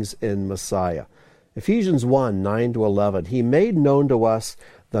things in Messiah. Ephesians 1, 9 to 11. He made known to us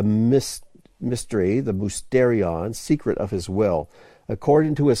the mystery, the mysterion, secret of his will,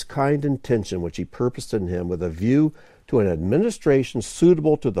 according to his kind intention, which he purposed in him with a view to an administration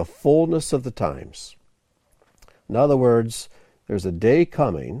suitable to the fullness of the times. In other words, there's a day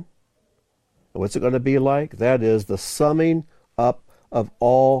coming. And what's it going to be like? That is the summing up of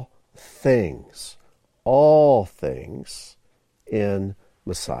all things in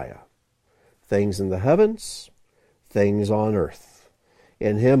Messiah. Things in the heavens, things on earth.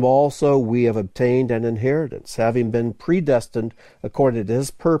 In him also we have obtained an inheritance, having been predestined according to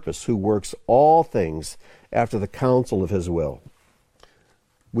his purpose, who works all things after the counsel of his will.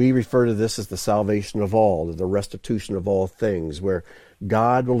 We refer to this as the salvation of all, the restitution of all things, where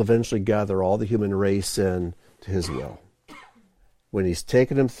God will eventually gather all the human race in to his will. When he's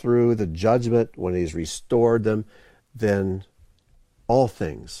taken them through the judgment, when he's restored them, then all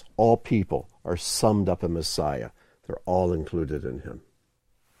things, all people are summed up in Messiah. They're all included in him.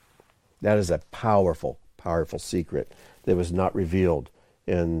 That is a powerful, powerful secret that was not revealed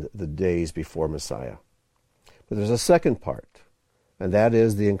in the days before Messiah. But there's a second part, and that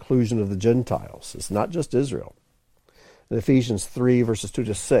is the inclusion of the Gentiles. It's not just Israel. In Ephesians 3, verses 2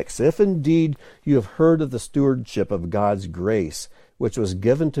 to 6, if indeed you have heard of the stewardship of God's grace, which was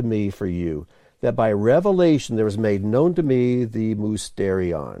given to me for you, that by revelation there was made known to me the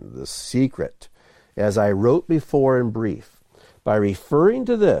mysterion, the secret, as I wrote before in brief. By referring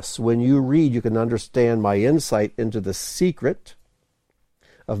to this, when you read, you can understand my insight into the secret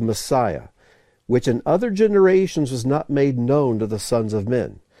of Messiah, which in other generations was not made known to the sons of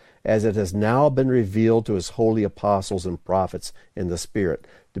men, as it has now been revealed to his holy apostles and prophets in the Spirit.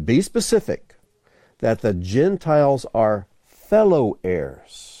 To be specific, that the Gentiles are fellow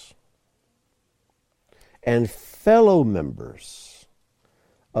heirs and fellow members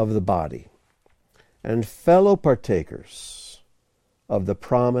of the body and fellow partakers of the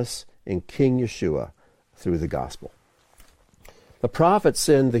promise in King Yeshua through the gospel. The prophets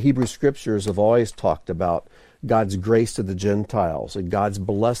in the Hebrew Scriptures have always talked about God's grace to the Gentiles and God's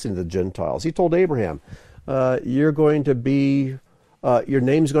blessing to the Gentiles. He told Abraham, your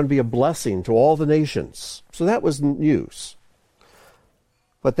name's going to be a blessing to all the nations. So that was news.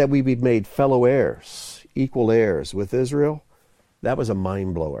 But that we be made fellow heirs, equal heirs with Israel, that was a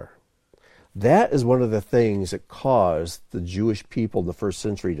mind blower. That is one of the things that caused the Jewish people in the first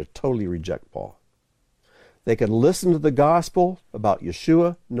century to totally reject Paul. They could listen to the gospel about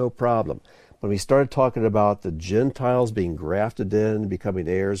Yeshua, no problem. When we started talking about the Gentiles being grafted in, becoming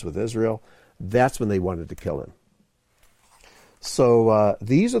heirs with Israel, that's when they wanted to kill him. So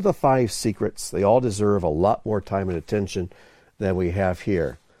these are the 5 secrets. They all deserve a lot more time and attention than we have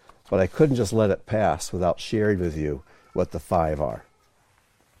here. But I couldn't just let it pass without sharing with you what the 5 are.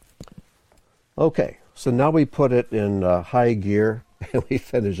 Okay, so now we put it in high gear and we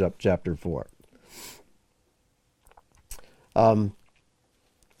finish up chapter 4. In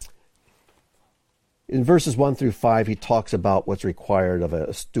verses 1 through 5, he talks about what's required of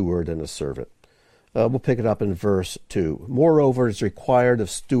a steward and a servant. We'll pick it up in verse 2. Moreover, it is required of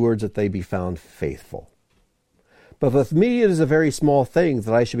stewards that they be found faithful. But with me it is a very small thing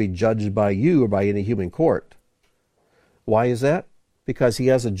that I should be judged by you or by any human court. Why is that? Because he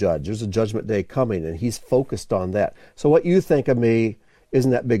has a judge. There's a judgment day coming, and he's focused on that. So what you think of me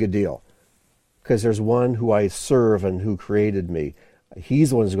isn't that big a deal, because there's one who I serve and who created me. He's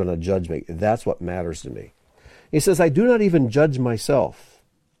the one who's going to judge me. That's what matters to me. He says, I do not even judge myself.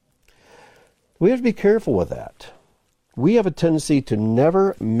 We have to be careful with that. We have a tendency to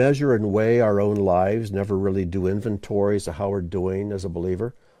never measure and weigh our own lives, never really do inventories of how we're doing as a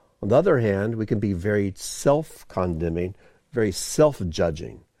believer. On the other hand, we can be very self-condemning, very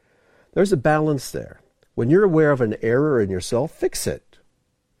self-judging. There's a balance there. When you're aware of an error in yourself, fix it.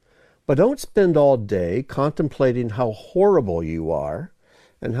 But don't spend all day contemplating how horrible you are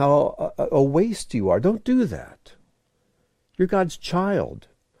and how a waste you are. Don't do that. You're God's child.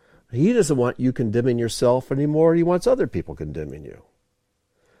 He doesn't want you condemning yourself anymore. He wants other people condemning you.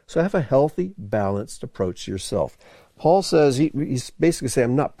 So have a healthy, balanced approach to yourself. Paul says, he's basically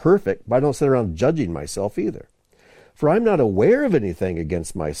saying, I'm not perfect, but I don't sit around judging myself either. For I'm not aware of anything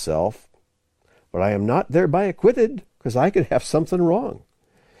against myself, but I am not thereby acquitted, because I could have something wrong.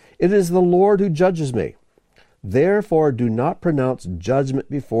 It is the Lord who judges me. Therefore do not pronounce judgment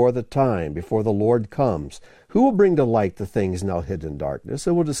before the time, before the Lord comes, who will bring to light the things now hidden in darkness,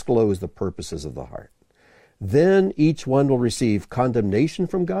 and will disclose the purposes of the heart. Then each one will receive condemnation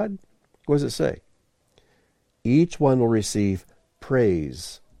from God. What does it say? Each one will receive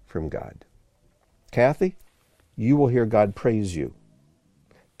praise from God. Kathy, you will hear God praise you.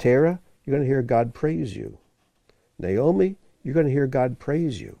 Tara, you're going to hear God praise you. Naomi, you're going to hear God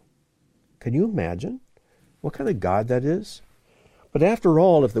praise you. Can you imagine what kind of God that is? But after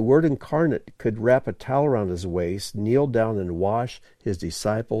all, if the Word incarnate could wrap a towel around his waist, kneel down and wash his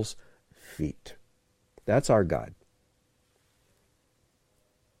disciples' feet, that's our God.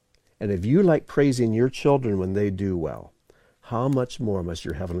 And if you like praising your children when they do well, how much more must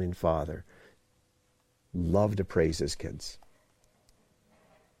your Heavenly Father love to praise his kids?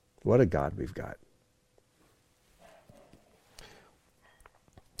 What a God we've got.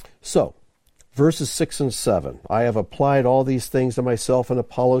 So, verses 6 and 7. I have applied all these things to myself and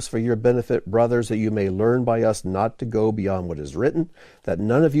Apollos for your benefit, brothers, that you may learn by us not to go beyond what is written, that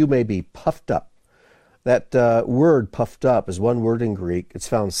none of you may be puffed up. That word puffed up is one word in Greek. It's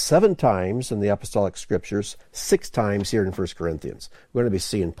found 7 times in the apostolic scriptures, 6 times here in 1 Corinthians. We're going to be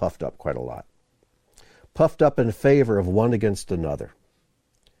seeing puffed up quite a lot. Puffed up in favor of one against another.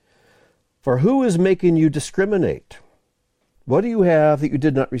 For who is making you discriminate? What do you have that you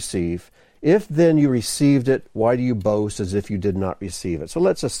did not receive? If then you received it, why do you boast as if you did not receive it? So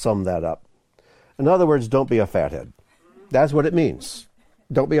let's just sum that up. In other words, don't be a fathead. That's what it means.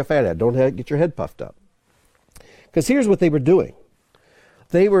 Don't be a fathead. Don't get your head puffed up. Because here's what they were doing.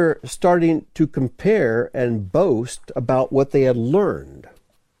 They were starting to compare and boast about what they had learned.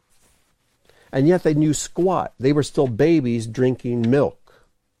 And yet they knew squat. They were still babies drinking milk.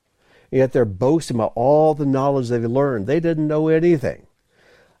 And yet they're boasting about all the knowledge they've learned. They didn't know anything.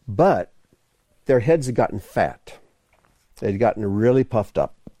 But their heads had gotten fat. They'd gotten really puffed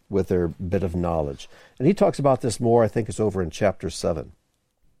up with their bit of knowledge. And he talks about this more, I think it's over in chapter 7.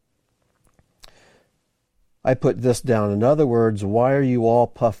 I put this down. In other words, why are you all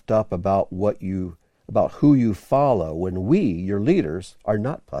puffed up about who you follow when we, your leaders, are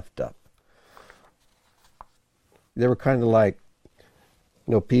not puffed up? They were kind of like,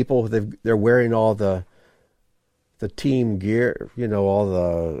 people, they're wearing all the team gear, all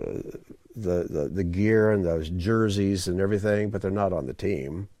the gear and those jerseys and everything, but they're not on the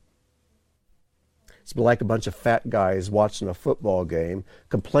team. It's like a bunch of fat guys watching a football game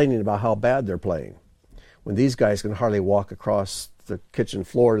complaining about how bad they're playing, when these guys can hardly walk across the kitchen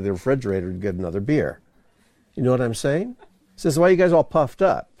floor to the refrigerator to get another beer. You know what I'm saying? He says, why are you guys all puffed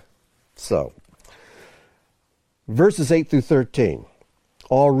up? So, verses 8 through 13.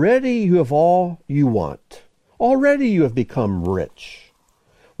 Already you have all you want. Already you have become rich.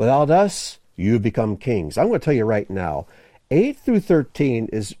 Without us, you have become kings. I'm going to tell you right now, 8 through 13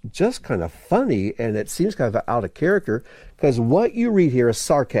 is just kind of funny, and it seems kind of out of character, because what you read here is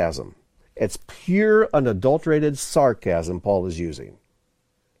sarcasm. It's pure, unadulterated sarcasm Paul is using.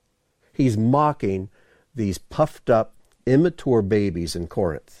 He's mocking these puffed up, immature babies in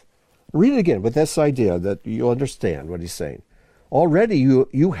Corinth. Read it again with this idea that you'll understand what he's saying. Already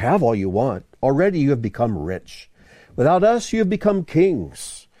you have all you want. Already you have become rich. Without us you have become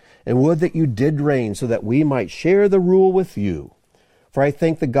kings. And would that you did reign so that we might share the rule with you. For I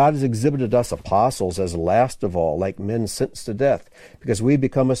think that God has exhibited us apostles as last of all, like men sentenced to death, because we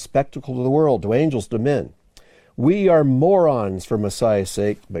become a spectacle to the world, to angels, to men. We are morons for Messiah's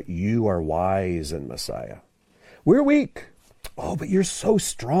sake, but you are wise in Messiah. We're weak. Oh, but you're so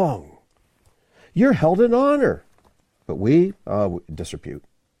strong. You're held in honor. But we disrepute.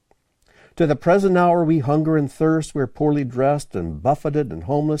 To the present hour we hunger and thirst, we are poorly dressed and buffeted and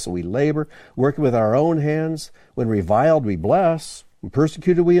homeless, and we labor, working with our own hands. When reviled we bless, when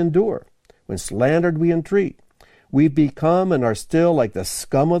persecuted we endure, when slandered we entreat. We've become and are still like the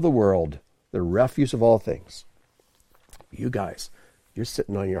scum of the world, the refuse of all things. You guys, you're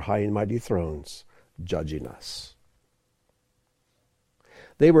sitting on your high and mighty thrones, judging us.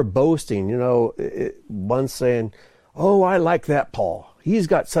 They were boasting, one saying, oh, I like that Paul. He's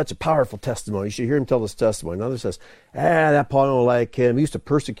got such a powerful testimony. You should hear him tell this testimony. Another says, that Paul, I don't like him. He used to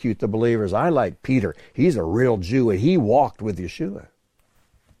persecute the believers. I like Peter. He's a real Jew, and he walked with Yeshua.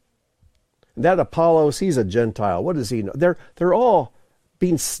 That Apollos, he's a Gentile. What does he know? They're all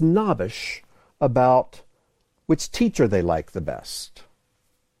being snobbish about which teacher they like the best.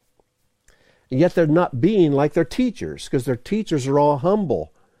 And yet they're not being like their teachers, because their teachers are all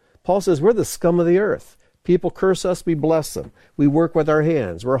humble. Paul says, we're the scum of the earth. People curse us, we bless them. We work with our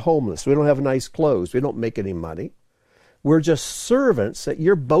hands. We're homeless. We don't have nice clothes. We don't make any money. We're just servants that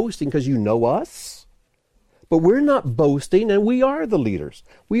you're boasting because you know us. But we're not boasting, and we are the leaders.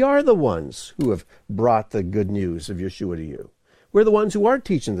 We are the ones who have brought the good news of Yeshua to you. We're the ones who are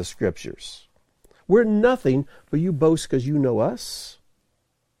teaching the scriptures. We're nothing, but you boast because you know us.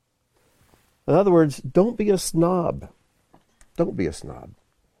 In other words, don't be a snob. Don't be a snob.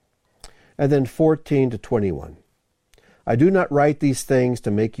 And then 14 to 21. I do not write these things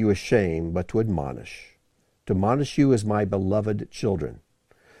to make you ashamed, but to admonish. To admonish you as my beloved children.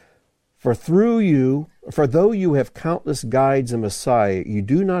 For though you have countless guides in Messiah, you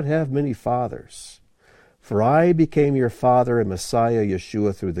do not have many fathers. For I became your father in Messiah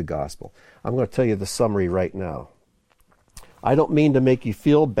Yeshua through the gospel. I'm going to tell you the summary right now. I don't mean to make you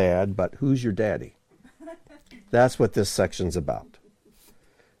feel bad, but who's your daddy? That's what this section's about.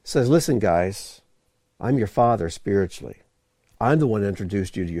 It says, listen, guys, I'm your father spiritually. I'm the one who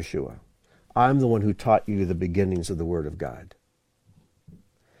introduced you to Yeshua. I'm the one who taught you the beginnings of the Word of God.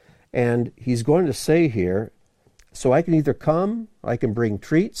 And he's going to say here, so I can either come, I can bring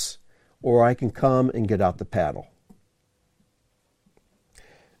treats, or I can come and get out the paddle.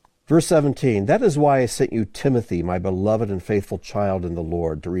 Verse 17, that is why I sent you Timothy, my beloved and faithful child in the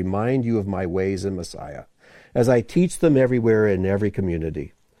Lord, to remind you of my ways in Messiah, as I teach them everywhere in every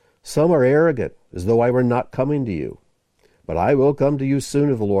community. Some are arrogant, as though I were not coming to you. But I will come to you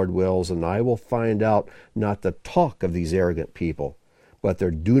soon if the Lord wills, and I will find out not the talk of these arrogant people, but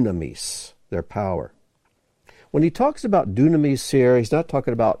their dunamis, their power. When he talks about dunamis here, he's not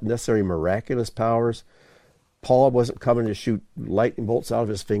talking about necessarily miraculous powers. Paul wasn't coming to shoot lightning bolts out of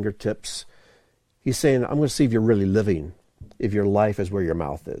his fingertips. He's saying, I'm going to see if you're really living, if your life is where your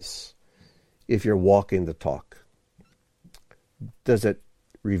mouth is, if you're walking the talk. Does it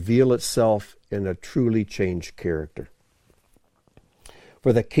reveal itself in a truly changed character?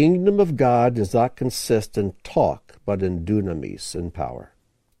 For the kingdom of God does not consist in talk, but in dunamis, in power.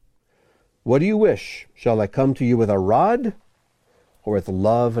 What do you wish? Shall I come to you with a rod, or with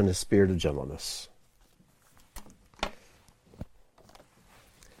love and a spirit of gentleness?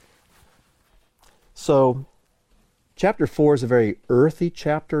 So, chapter 4 is a very earthy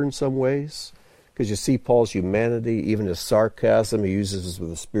chapter in some ways, because you see Paul's humanity, even his sarcasm he uses with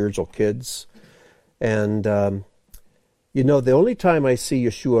the spiritual kids. And, the only time I see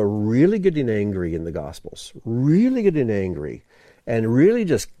Yeshua really getting angry in the Gospels, really getting angry, and really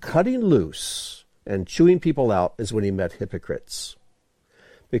just cutting loose and chewing people out is when he met hypocrites.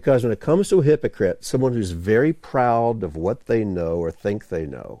 Because when it comes to a hypocrite, someone who's very proud of what they know or think they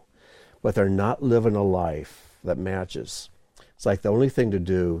know, but they're not living a life that matches, it's like the only thing to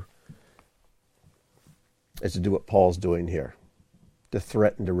do is to do what Paul's doing here, to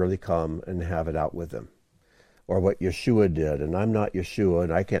threaten to really come and have it out with them. Or what Yeshua did, and I'm not Yeshua,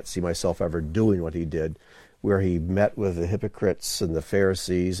 and I can't see myself ever doing what he did, where he met with the hypocrites and the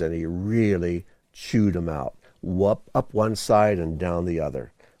Pharisees, and he really chewed them out, up one side and down the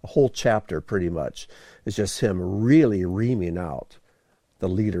other. A whole chapter, pretty much, is just him really reaming out the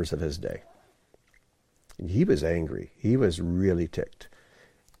leaders of his day. And he was angry. He was really ticked.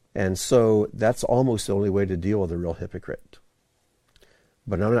 And so that's almost the only way to deal with a real hypocrite.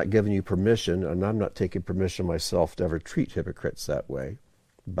 But I'm not giving you permission, and I'm not taking permission myself to ever treat hypocrites that way.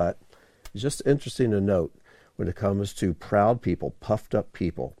 But it's just interesting to note when it comes to proud people, puffed up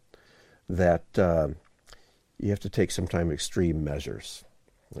people, that you have to take sometimes extreme measures.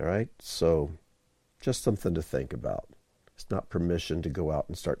 All right? So just something to think about. It's not permission to go out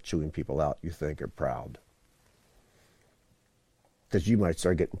and start chewing people out you think are proud. Because you might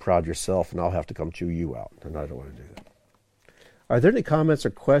start getting proud yourself, and I'll have to come chew you out, and I don't want to do that. Are there any comments or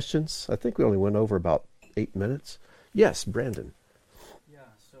questions? I think we only went over about 8 minutes. Yes, Brandon. Yeah,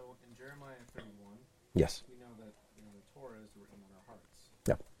 so in Jeremiah 31, Yes. we know that the Torah is written on our hearts.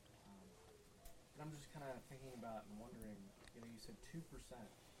 Yeah. And I'm just kind of thinking about and wondering, you said 2%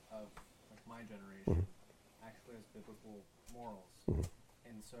 of like my generation actually has biblical morals.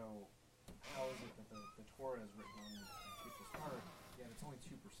 And so how is it that the Torah is written on people's heart, yet it's only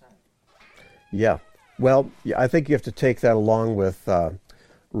 2%? Yeah. Well, I think you have to take that along with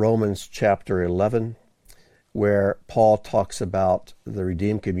Romans chapter 11, where Paul talks about the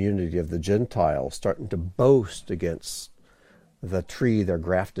redeemed community of the Gentiles starting to boast against the tree they're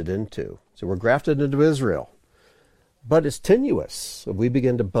grafted into. So we're grafted into Israel, but it's tenuous. We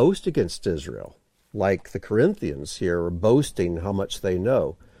begin to boast against Israel, like the Corinthians here are boasting how much they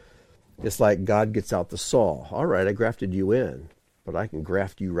know. It's like God gets out the saw. All right, I grafted you in, but I can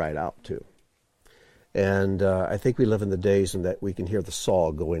graft you right out too. And I think we live in the days in that we can hear the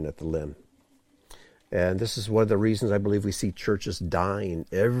saw going at the limb. And this is one of the reasons I believe we see churches dying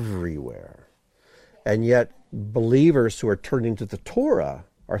everywhere. And yet believers who are turning to the Torah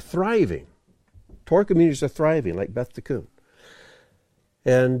are thriving. Torah communities are thriving, like Beth Tikkun.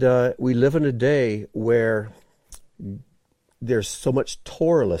 And we live in a day where there's so much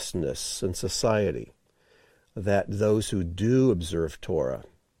Torahlessness in society that those who do observe Torah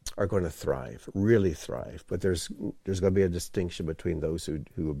are going to thrive, really thrive. But there's going to be a distinction between those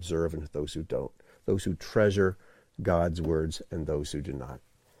who observe and those who don't, those who treasure God's words and those who do not.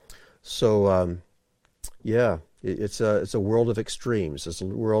 So, it's a world of extremes. It's a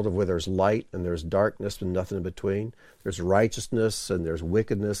world of where there's light and there's darkness and nothing in between. There's righteousness and there's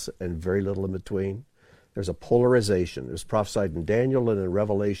wickedness and very little in between. There's a polarization. There's prophesied in Daniel and in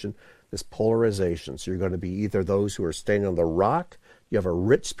Revelation, this polarization. So you're going to be either those who are standing on the rock, you have a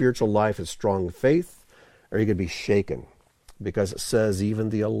rich spiritual life and strong faith, or you're going to be shaken, because it says even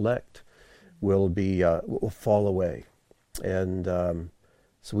the elect will fall away. And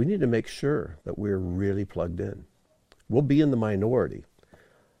so we need to make sure that we're really plugged in. We'll be in the minority,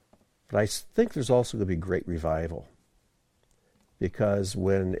 but I think there's also going to be great revival, because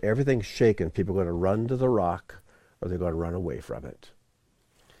when everything's shaken, people are going to run to the rock or they're going to run away from it.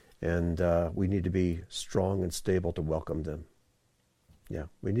 And we need to be strong and stable to welcome them. Yeah,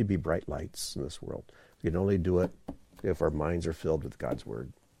 we need to be bright lights in this world. We can only do it if our minds are filled with God's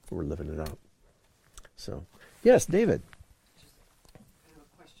word. We're living it out. So, yes, David. Just kind of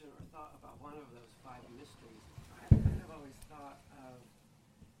a question or thought about one of those five mysteries. I kind of always thought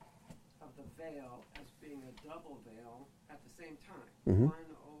of the veil as being a double veil at the same time. Mm-hmm.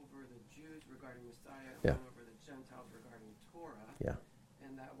 One over the Jews regarding Messiah, Yeah. one over the Gentiles regarding Torah. Yeah.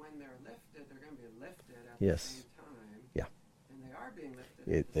 And that when they're lifted, they're going to be lifted at Yes. the same time. Yeah. And they are being lifted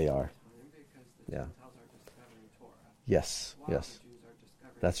They at the are. same time because the Yeah. Gentiles are discovering Torah. Yes. While Yes. the Jews are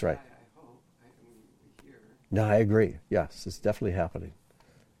discovering That's right. Messiah, I hope. I mean, we hear. No, I agree. Yes, it's definitely happening.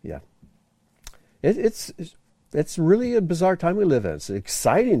 Yeah. It's really a bizarre time we live in. It's an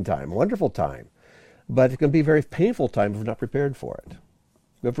exciting time, wonderful time. But it can be a very painful time if we're not prepared for it.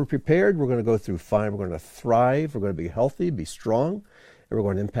 If we're prepared, we're going to go through fine. We're going to thrive. We're going to be healthy, be strong, and we're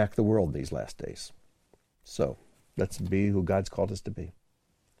going to impact the world in these last days. So let's be who God's called us to be.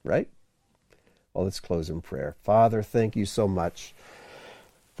 Right? Well, let's close in prayer. Father, thank you so much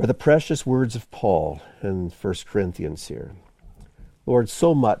for the precious words of Paul in 1 Corinthians here. Lord,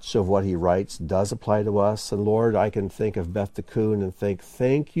 so much of what he writes does apply to us. And Lord, I can think of Beth Tikkun and think,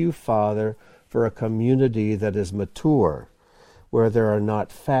 thank you, Father, for a community that is mature, where there are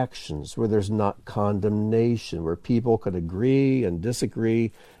not factions, where there's not condemnation, where people can agree and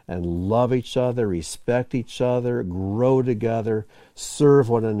disagree and love each other, respect each other, grow together, serve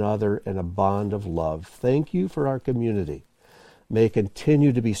one another in a bond of love. Thank you for our community. May it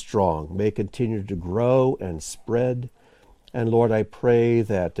continue to be strong. May it continue to grow and spread. And Lord, I pray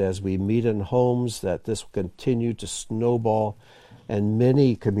that as we meet in homes, that this will continue to snowball, and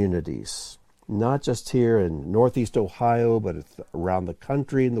many communities, not just here in Northeast Ohio, but around the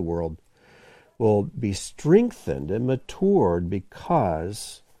country and the world, will be strengthened and matured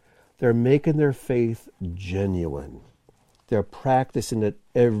because they're making their faith genuine. They're practicing it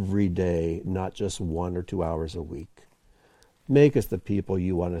every day, not just 1 or 2 hours a week. Make us the people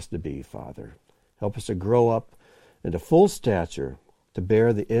you want us to be, Father. Help us to grow up into full stature, to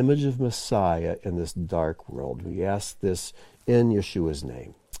bear the image of Messiah in this dark world. We ask this in Yeshua's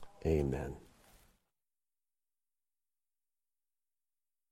name. Amen.